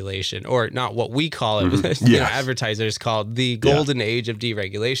deregulation, or not what we call it, advertisers call it the golden age of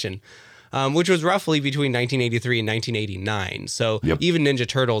deregulation, which was roughly between 1983 and 1989. So even Ninja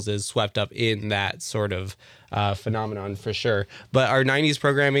Turtles is swept up in that sort of phenomenon for sure. But our 90s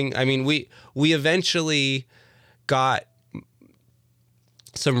programming, I mean, we eventually got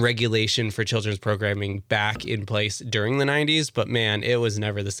some regulation for children's programming back in place during the 90s, but man, it was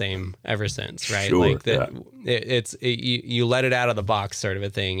never the same ever since, right? Sure, like that, you let it out of the box sort of a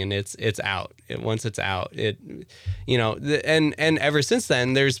thing, and it's out. Once it's out, and ever since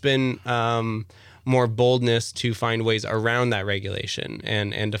then, there's been more boldness to find ways around that regulation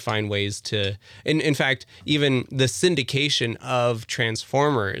and to find ways to, in fact, even the syndication of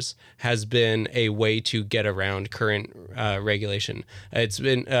Transformers has been a way to get around current regulation. It's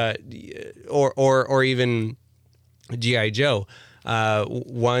been, or even G.I. Joe.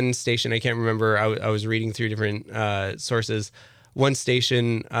 One station, I can't remember, I was reading through different sources. One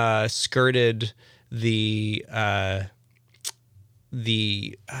station skirted the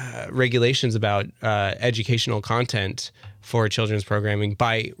regulations about educational content for children's programming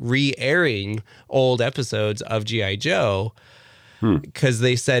by re-airing old episodes of G.I. Joe, because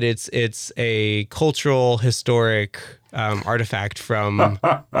they said it's a cultural, historic artifact from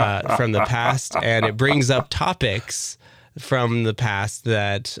the past, and it brings up topics from the past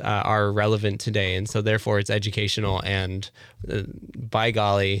that are relevant today, and so therefore it's educational, and by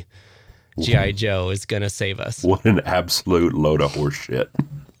golly, G.I. Joe is going to save us. What an absolute load of horse shit.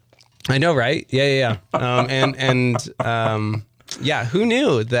 I know, right? Yeah. Who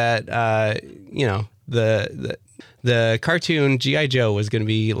knew that, the cartoon G.I. Joe was going to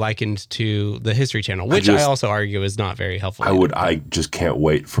be likened to the History Channel, which I also argue is not very helpful. I just can't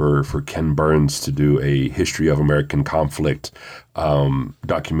wait for Ken Burns to do a history of American conflict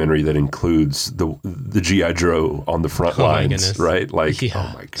documentary that includes the G.I. Joe on the front lines, right? Like,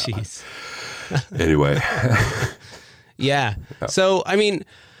 oh my God. Jeez. Anyway. Yeah. So, I mean,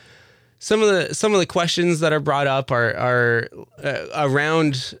 some of the questions that are brought up are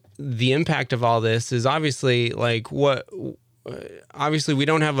around the impact of all this is obviously like obviously we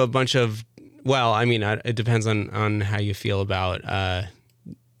don't have a bunch of, well, I mean, it depends on how you feel about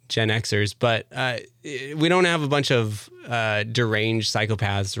Gen Xers, but we don't have a bunch of deranged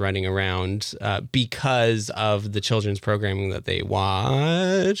psychopaths running around because of the children's programming that they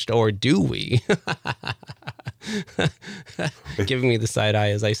watched, or do we? Giving me the side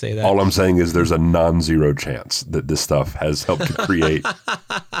eye as I say that. All I'm saying is there's a non-zero chance that this stuff has helped to create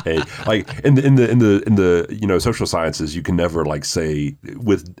in the social sciences, you can never say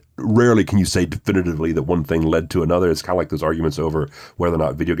rarely can you say definitively that one thing led to another. It's kind of like those arguments over whether or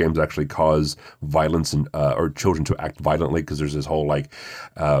not video games actually cause violence and or children to act violently, because there's this whole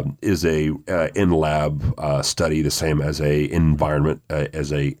is a in-lab study the same as a environment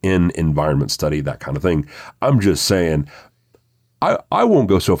in-environment study, that kind of thing. I'm just saying, I won't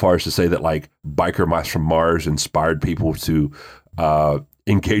go so far as to say that Biker Mice from Mars inspired people to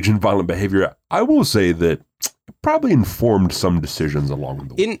engage in violent behavior. I will say that it probably informed some decisions along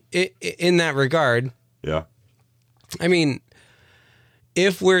the way. In that regard, yeah. I mean,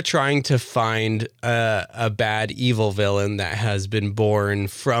 if we're trying to find a bad evil villain that has been born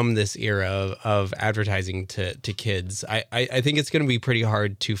from this era of advertising to kids, I think it's going to be pretty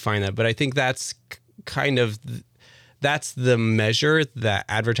hard to find that. But I think that's that's the measure that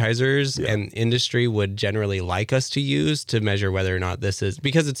advertisers and industry would generally like us to use to measure whether or not this is,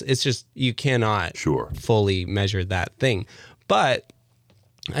 because it's just, you cannot fully measure that thing. But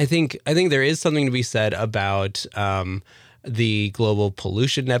I think there is something to be said about the global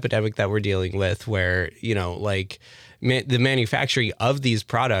pollution epidemic that we're dealing with, where, the manufacturing of these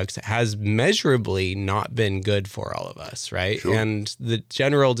products has measurably not been good for all of us, right? Sure. And the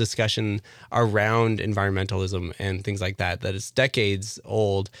general discussion around environmentalism and things like that is decades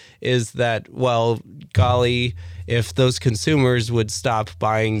old, is that, well, golly, if those consumers would stop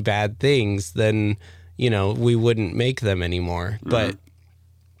buying bad things, then, we wouldn't make them anymore. Mm-hmm. But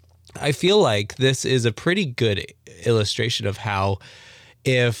I feel like this is a pretty good illustration of how,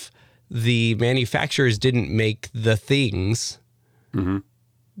 if the manufacturers didn't make the things,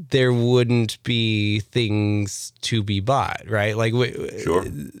 there wouldn't be things to be bought, right?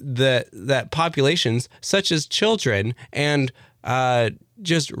 That populations such as children and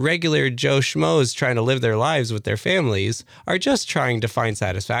just regular Joe Schmoes trying to live their lives with their families are just trying to find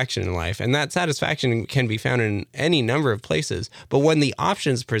satisfaction in life. And that satisfaction can be found in any number of places. But when the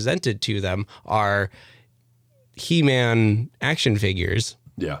options presented to them are He-Man action figures,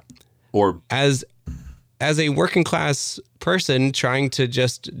 or as as a working class person trying to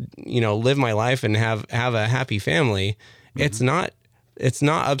just, live my life and have a happy family, it's not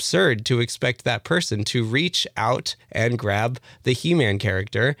absurd to expect that person to reach out and grab the He-Man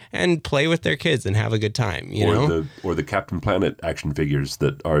character and play with their kids and have a good time, or the Captain Planet action figures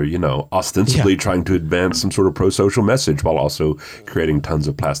that are, ostensibly trying to advance some sort of pro-social message while also creating tons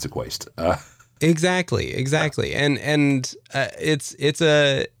of plastic waste. Exactly. And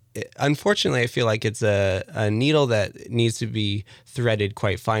unfortunately, I feel like it's a needle that needs to be threaded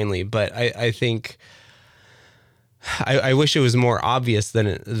quite finely, but I think I wish it was more obvious than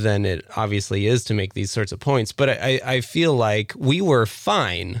it obviously is to make these sorts of points. But I feel like we were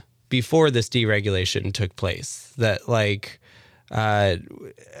fine before this deregulation took place. That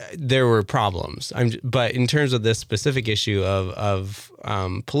there were problems. But in terms of this specific issue of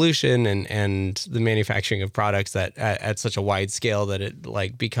pollution and the manufacturing of products that at such a wide scale that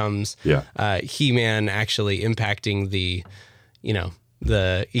it becomes He-Man actually impacting the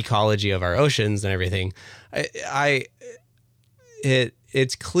ecology of our oceans and everything.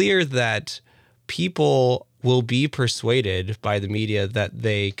 It's clear that people will be persuaded by the media that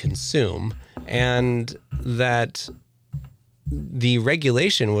they consume, and that the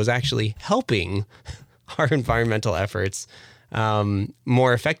regulation was actually helping our environmental efforts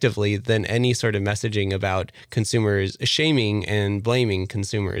more effectively than any sort of messaging about consumers, shaming and blaming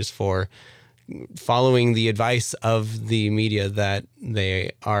consumers for following the advice of the media that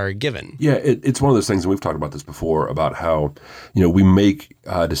they are given. Yeah, it's one of those things, and we've talked about this before, about how, we make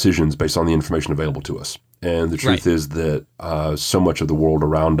decisions based on the information available to us. And the truth is that so much of the world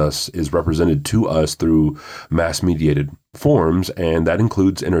around us is represented to us through mass-mediated forms, and that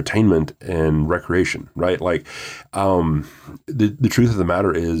includes entertainment and recreation, right? The truth of the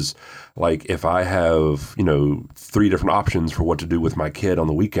matter is, if I have, 3 different options for what to do with my kid on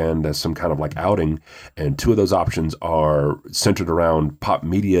the weekend as some kind of outing, and 2 of those options are centered around pop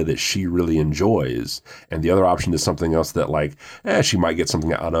media that she really enjoys, and the other option is something else that she might get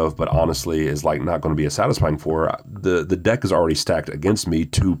something out of, but honestly is not going to be as satisfying for her. The deck is already stacked against me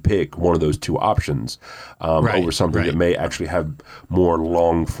to pick one of those 2 options over something that may actually have more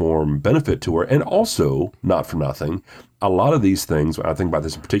long-form benefit to her. And also, not for nothing, a lot of these things, I think about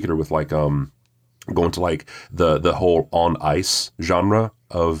this in particular with going to the whole on ice genre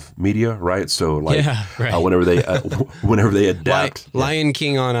of media, right? So whenever they adapt Lion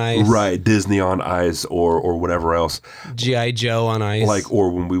King on ice, right? Disney on ice, or whatever else, G.I. Joe on ice, or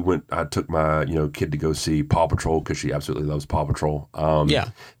when I took my kid to go see Paw Patrol because she absolutely loves Paw Patrol,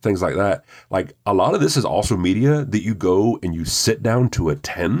 things like that. A lot of this is also media that you go and you sit down to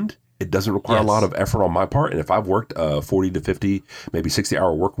attend. It doesn't require a lot of effort on my part. And if I've worked a 40 to 50, maybe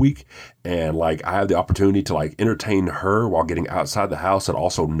 60-hour work week, and I have the opportunity to entertain her while getting outside the house and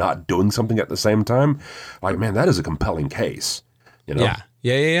also not doing something at the same time, man, that is a compelling case. Yeah.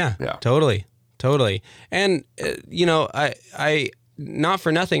 Totally. And I not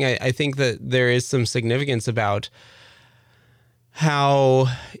for nothing, I think that there is some significance about how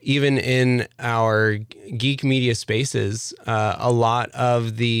even in our geek media spaces, a lot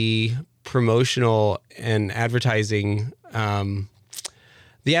of the promotional and advertising,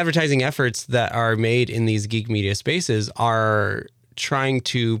 the advertising efforts that are made in these geek media spaces are trying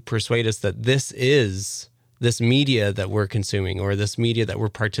to persuade us that this media that we're consuming, or this media that we're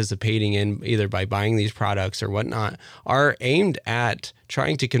participating in, either by buying these products or whatnot, are aimed at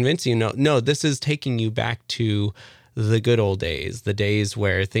trying to convince you, no, this is taking you back to the good old days, the days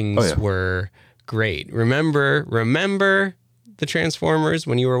where things were great. Remember the Transformers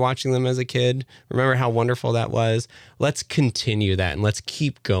when you were watching them as a kid? Remember how wonderful that was? Let's continue that and let's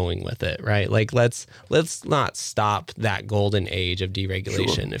keep going with it, right? Let's not stop that golden age of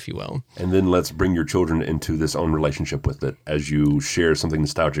deregulation, if you will. And then let's bring your children into this own relationship with it as you share something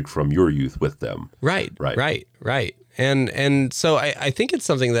nostalgic from your youth with them. Right. And so I think it's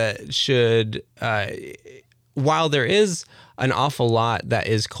something that should, while there is an awful lot that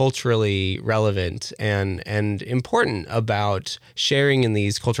is culturally relevant and important about sharing in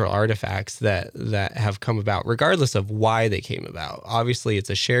these cultural artifacts that have come about, regardless of why they came about. Obviously, it's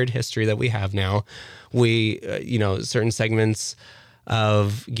a shared history that we have now. We, certain segments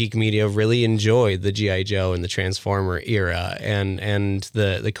of geek media really enjoyed the G.I. Joe and the Transformer era, and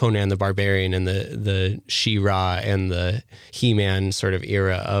the Conan the Barbarian and the She-Ra and the He-Man sort of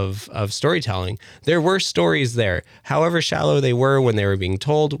era of storytelling. There were stories there, however shallow they were when they were being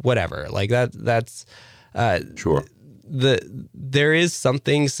told, whatever. That's sure. There is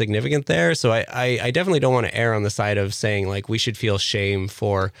something significant there. So I definitely don't want to err on the side of saying we should feel shame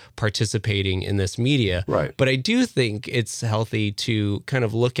for participating in this media. Right. But I do think it's healthy to kind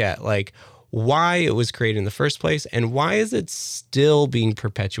of look at why it was created in the first place, and why is it still being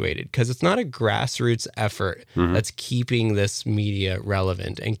perpetuated? Because it's not a grassroots effort that's keeping this media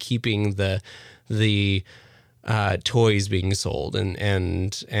relevant and keeping the toys being sold and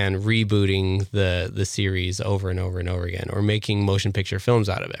rebooting the series over and over and over again, or making motion picture films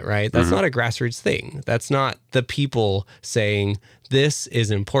out of it, right? That's not a grassroots thing. That's not the people saying, this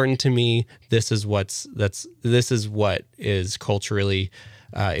is important to me. This is what is culturally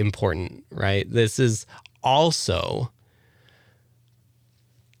important, right? This is also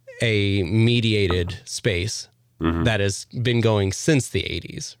a mediated space that has been going since the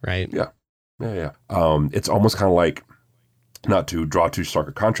 80s, right? Yeah. It's almost kind of like, not to draw too stark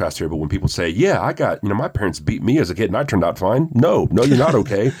a contrast here, but when people say, yeah, I got, my parents beat me as a kid and I turned out fine. No, you're not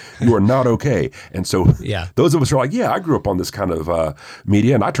okay. You are not okay. And so those of us are like, yeah, I grew up on this kind of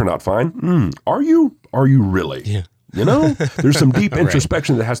media and I turned out fine. Are you? Are you really? Yeah. There's some deep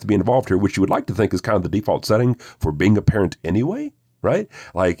introspection that has to be involved here, which you would like to think is kind of the default setting for being a parent anyway. Right?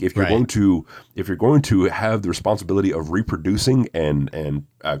 Like if you're going to have the responsibility of reproducing and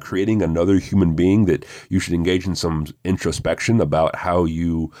creating another human being, that you should engage in some introspection about how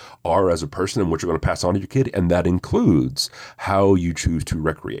you are as a person and what you're going to pass on to your kid. And that includes how you choose to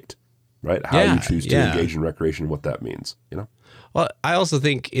recreate, right? How you choose to engage in recreation, what that means, Well, I also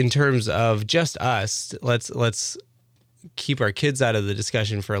think in terms of just us, let's keep our kids out of the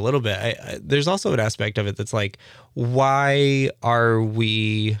discussion for a little bit. There's also an aspect of it that's like, why are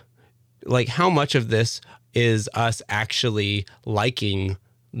we, like, how much of this is us actually liking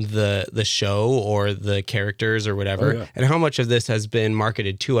the show or the characters or whatever, and how much of this has been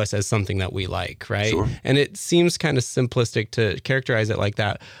marketed to us as something that we like, right? Sure. And it seems kind of simplistic to characterize it like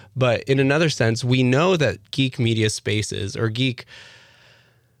that, but in another sense, we know that geek media spaces or geek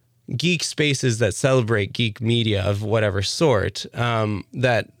spaces that celebrate geek media of whatever sort,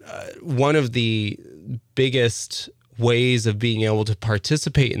 that one of the biggest ways of being able to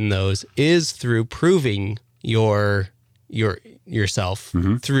participate in those is through proving yourself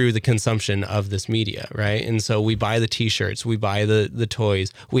through the consumption of this media, right? And so we buy the t-shirts, we buy the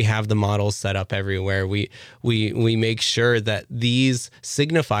toys, we have the models set up everywhere. We make sure that these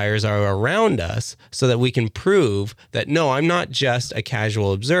signifiers are around us so that we can prove that, no, I'm not just a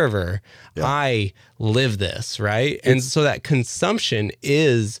casual observer. Yeah. I live this, right? And so that consumption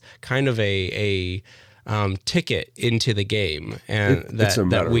is kind of a ticket into the game, and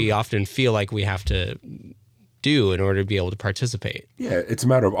that we often feel like we have to do in order to be able to participate. Yeah, it's a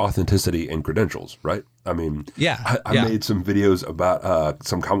matter of authenticity and credentials, right? I mean, I made some videos about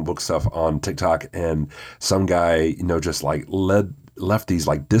some comic book stuff on TikTok, and some guy, just like left these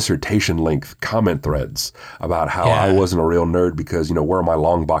like dissertation length comment threads about how I wasn't a real nerd because, where are my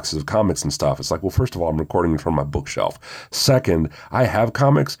long boxes of comics and stuff? It's like, well, first of all, I'm recording from my bookshelf. Second, I have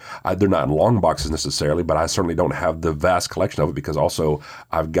comics. They're not in long boxes necessarily, but I certainly don't have the vast collection of it because also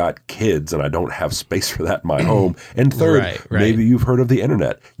I've got kids and I don't have space for that in my home. And third, maybe you've heard of the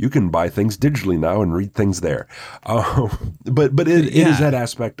internet. You can buy things digitally now and read things there. But it is that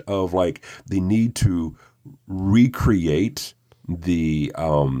aspect of like the need to recreate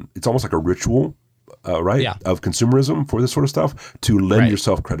it's almost like a ritual, right? Yeah. Of consumerism for this sort of stuff to lend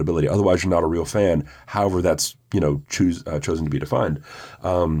yourself credibility. Otherwise, you're not a real fan. However, that's chosen to be defined.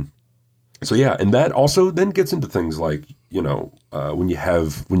 So yeah, and that also then gets into things like when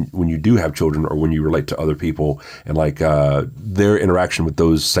you do have children or when you relate to other people and like their interaction with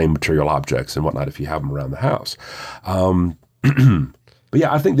those same material objects and whatnot if you have them around the house. But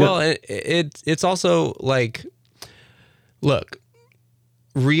yeah, I think that it's also like, look,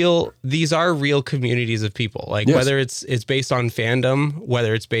 these are real communities of people. Like whether it's based on fandom,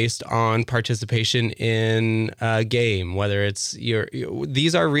 whether it's based on participation in a game, whether it's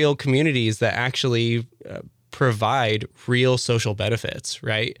these are real communities that actually provide real social benefits,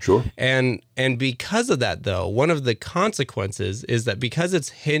 right? Sure. And because of that, though, one of the consequences is that because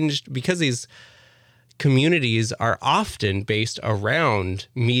these communities are often based around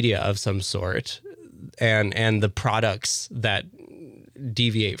media of some sort and the products that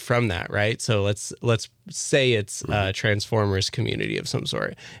deviate from that, right? So let's say it's a Transformers community of some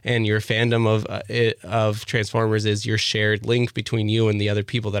sort, and your fandom of Transformers is your shared link between you and the other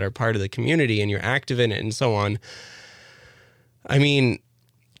people that are part of the community, and you're active in it and so on. I mean,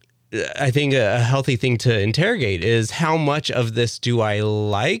 I think a healthy thing to interrogate is how much of this do I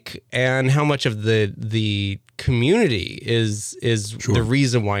like, and how much of the community is the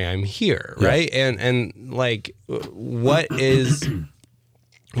reason why I'm here, right? And like, what is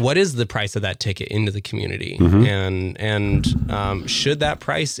the price of that ticket into the community, and should that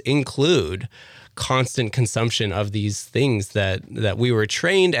price include constant consumption of these things that we were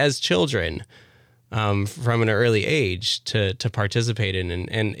trained as children from an early age to participate in.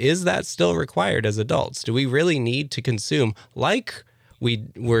 And is that still required as adults? Do we really need to consume like we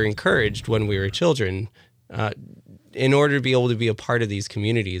were encouraged when we were children in order to be able to be a part of these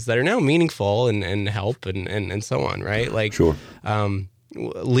communities that are now meaningful and help and so on, right? Like, Sure.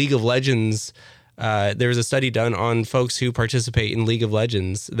 League of Legends, there was a study done on folks who participate in League of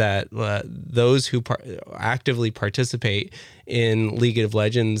Legends that those who actively participate in League of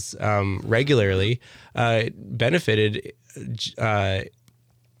Legends regularly benefited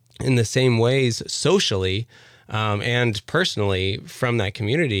in the same ways socially and personally from that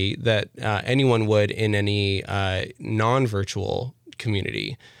community that anyone would in any non-virtual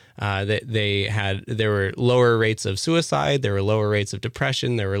community. There were lower rates of suicide, there were lower rates of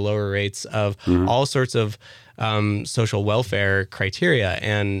depression, there were lower rates of all sorts of social welfare criteria,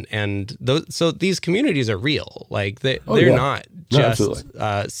 and so these communities are real. Like they're not just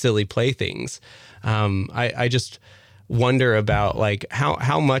silly playthings. I just wonder about like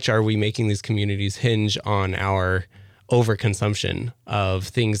how much are we making these communities hinge on our overconsumption of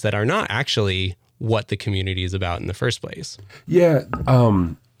things that are not actually what the community is about in the first place. Yeah.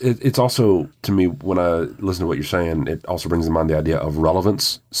 It's also, to me, when I listen to what you're saying, it also brings to mind the idea of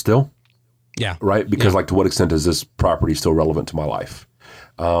relevance still. Yeah. Right? Because like, to what extent is this property still relevant to my life?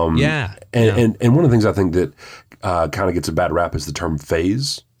 And one of the things I think that kind of gets a bad rap is the term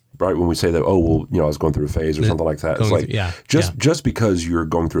phase. Right? When we say that, I was going through a phase or something like that. It's like, just because you're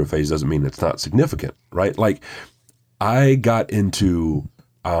going through a phase doesn't mean it's not significant, right? Like, I got into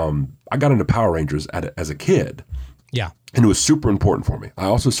Power Rangers as a kid. Yeah. And it was super important for me. I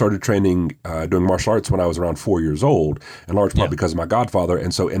also started training, doing martial arts when I was around 4 years old, in large part because of my godfather.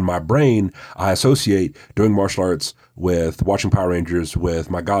 And so in my brain, I associate doing martial arts with watching Power Rangers with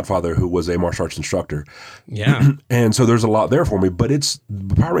my godfather, who was a martial arts instructor. Yeah. And so there's a lot there for me, but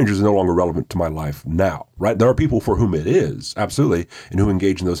Power Rangers is no longer relevant to my life now, right? There are people for whom it is, absolutely, and who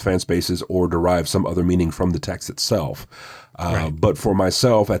engage in those fan spaces or derive some other meaning from the text itself. But for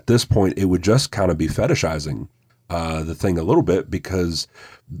myself, at this point, it would just kind of be fetishizing the thing a little bit, because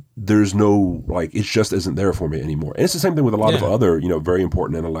there's no, like, it just isn't there for me anymore. And it's the same thing with a lot of other, very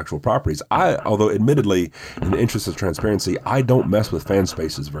important intellectual properties. Although admittedly, in the interest of transparency, I don't mess with fan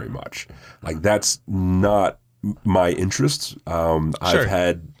spaces very much. Like, that's not my interest. I've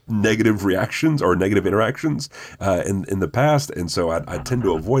had negative reactions or negative interactions in the past, and so I tend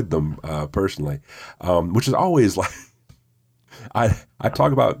to avoid them personally, which is always like, I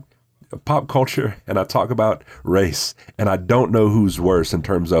talk about pop culture and I talk about race, and I don't know who's worse in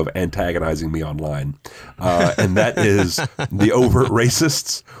terms of antagonizing me online. And that is the overt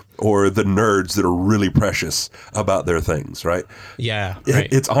racists or the nerds that are really precious about their things, right? Yeah.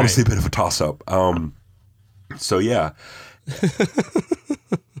 It's honestly a bit of a toss-up. So yeah.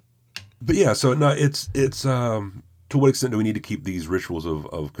 But yeah, so no, it's to what extent do we need to keep these rituals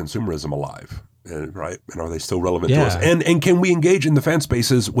of consumerism alive? Right? And are they still relevant to us? And can we engage in the fan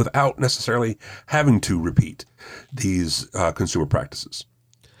spaces without necessarily having to repeat these consumer practices?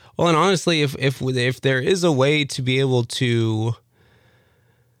 Well, and honestly, if there is a way to be able to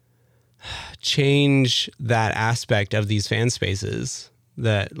change that aspect of these fan spaces,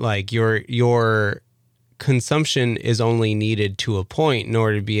 that like your consumption is only needed to a point in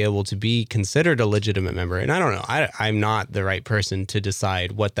order to be able to be considered a legitimate member. And I don't know, I'm not the right person to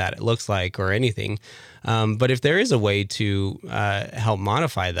decide what that looks like or anything. But if there is a way to help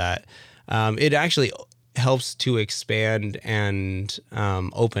modify that, it actually helps to expand and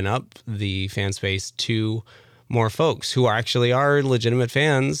open up the fan space to more folks who actually are legitimate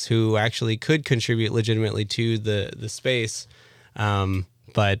fans, who actually could contribute legitimately to the space,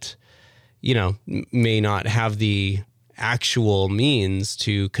 but may not have the actual means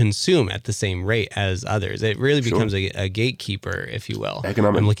to consume at the same rate as others. It really becomes a gatekeeper, if you will.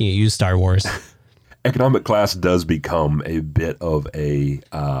 I'm looking at you, Star Wars. Economic class does become a bit of a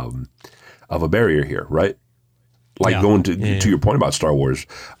barrier here, right? Like going to your point about Star Wars,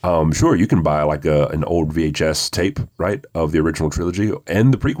 sure, you can buy like an old VHS tape, right, of the original trilogy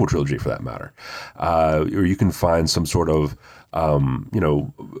and the prequel trilogy for that matter. Or you can find some sort of,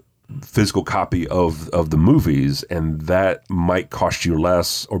 physical copy of the movies, and that might cost you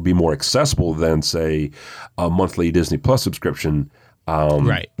less or be more accessible than, say, a monthly Disney Plus subscription.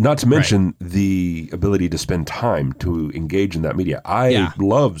 Not to mention the ability to spend time to engage in that media. I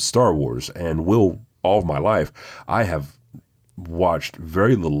love Star Wars and will all of my life. I have watched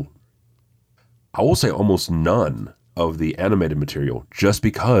very little, I will say almost none of the animated material just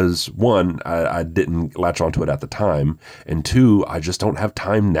because, one, I didn't latch onto it at the time, and two, I just don't have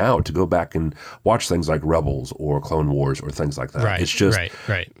time now to go back and watch things like Rebels or Clone Wars or things like that. Right, it's just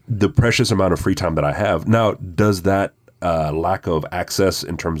right. the precious amount of free time that I have. Now, does that lack of access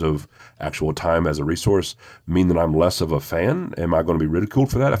in terms of actual time as a resource mean that I'm less of a fan? Am I going to be ridiculed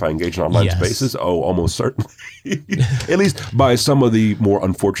for that if I engage in online spaces? Oh, almost certainly. At least by some of the more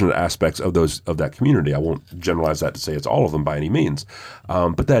unfortunate aspects of that community. I won't generalize that to say it's all of them by any means,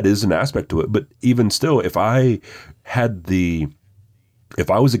 but that is an aspect to it. But even still, if I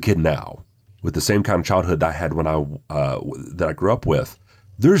was a kid now with the same kind of childhood I had when that I grew up with,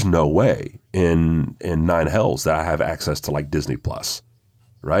 there's no way in nine hells that I have access to like Disney Plus,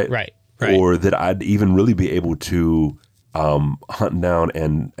 right? Right. Or that I'd even really be able to hunt down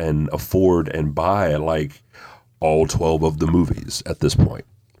and afford and buy like all 12 of the movies at this point,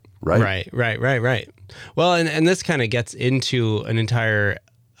 right? Right. Well, and this kind of gets into an entire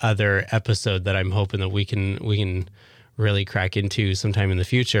other episode that I'm hoping that we can really crack into sometime in the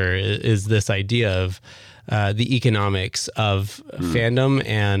future, is this idea of the economics of fandom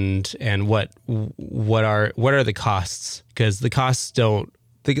and what are the costs, because the costs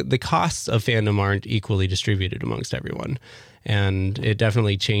the costs of fandom aren't equally distributed amongst everyone, and it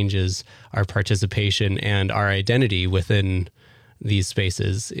definitely changes our participation and our identity within these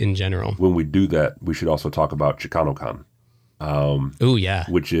spaces in general. When we do that, we should also talk about ChicanoCon. Oh yeah,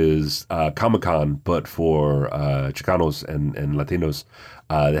 which is Comic-Con, but for Chicanos and Latinos.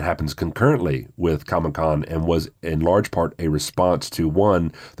 That happens concurrently with Comic-Con and was in large part a response to,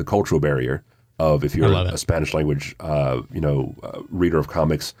 one, the cultural barrier of if you're a Spanish language reader of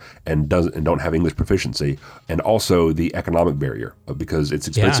comics and don't have English proficiency, and also the economic barrier because it's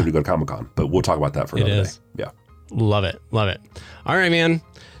expensive to go to Comic-Con. But we'll talk about that for another day. Yeah, love it. All right, man.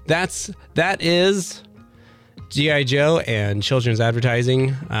 That is G.I. Joe and children's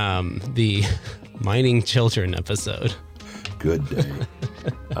advertising, the mining children episode. Good day.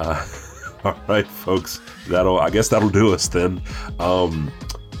 All right, folks. I guess that'll do us then.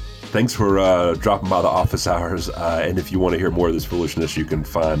 Thanks for dropping by the office hours. And if you want to hear more of this foolishness, you can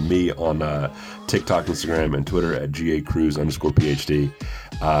find me on TikTok, Instagram, and Twitter at GACruz_PhD.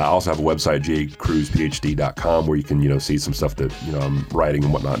 I also have a website, gacruzphd.com, where you can, see some stuff that, I'm writing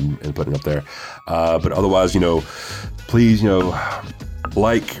and whatnot and putting up there. But otherwise, please,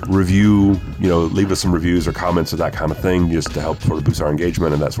 like, review, leave us some reviews or comments or that kind of thing, just to help sort of boost our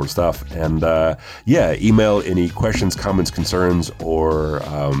engagement and that sort of stuff. And email any questions, comments, concerns, or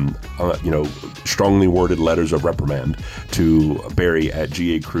strongly worded letters of reprimand to Barry at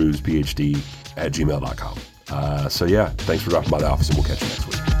gacruzphd@gmail.com. Thanks for dropping by the office, and we'll catch you next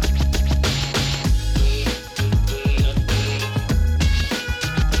week.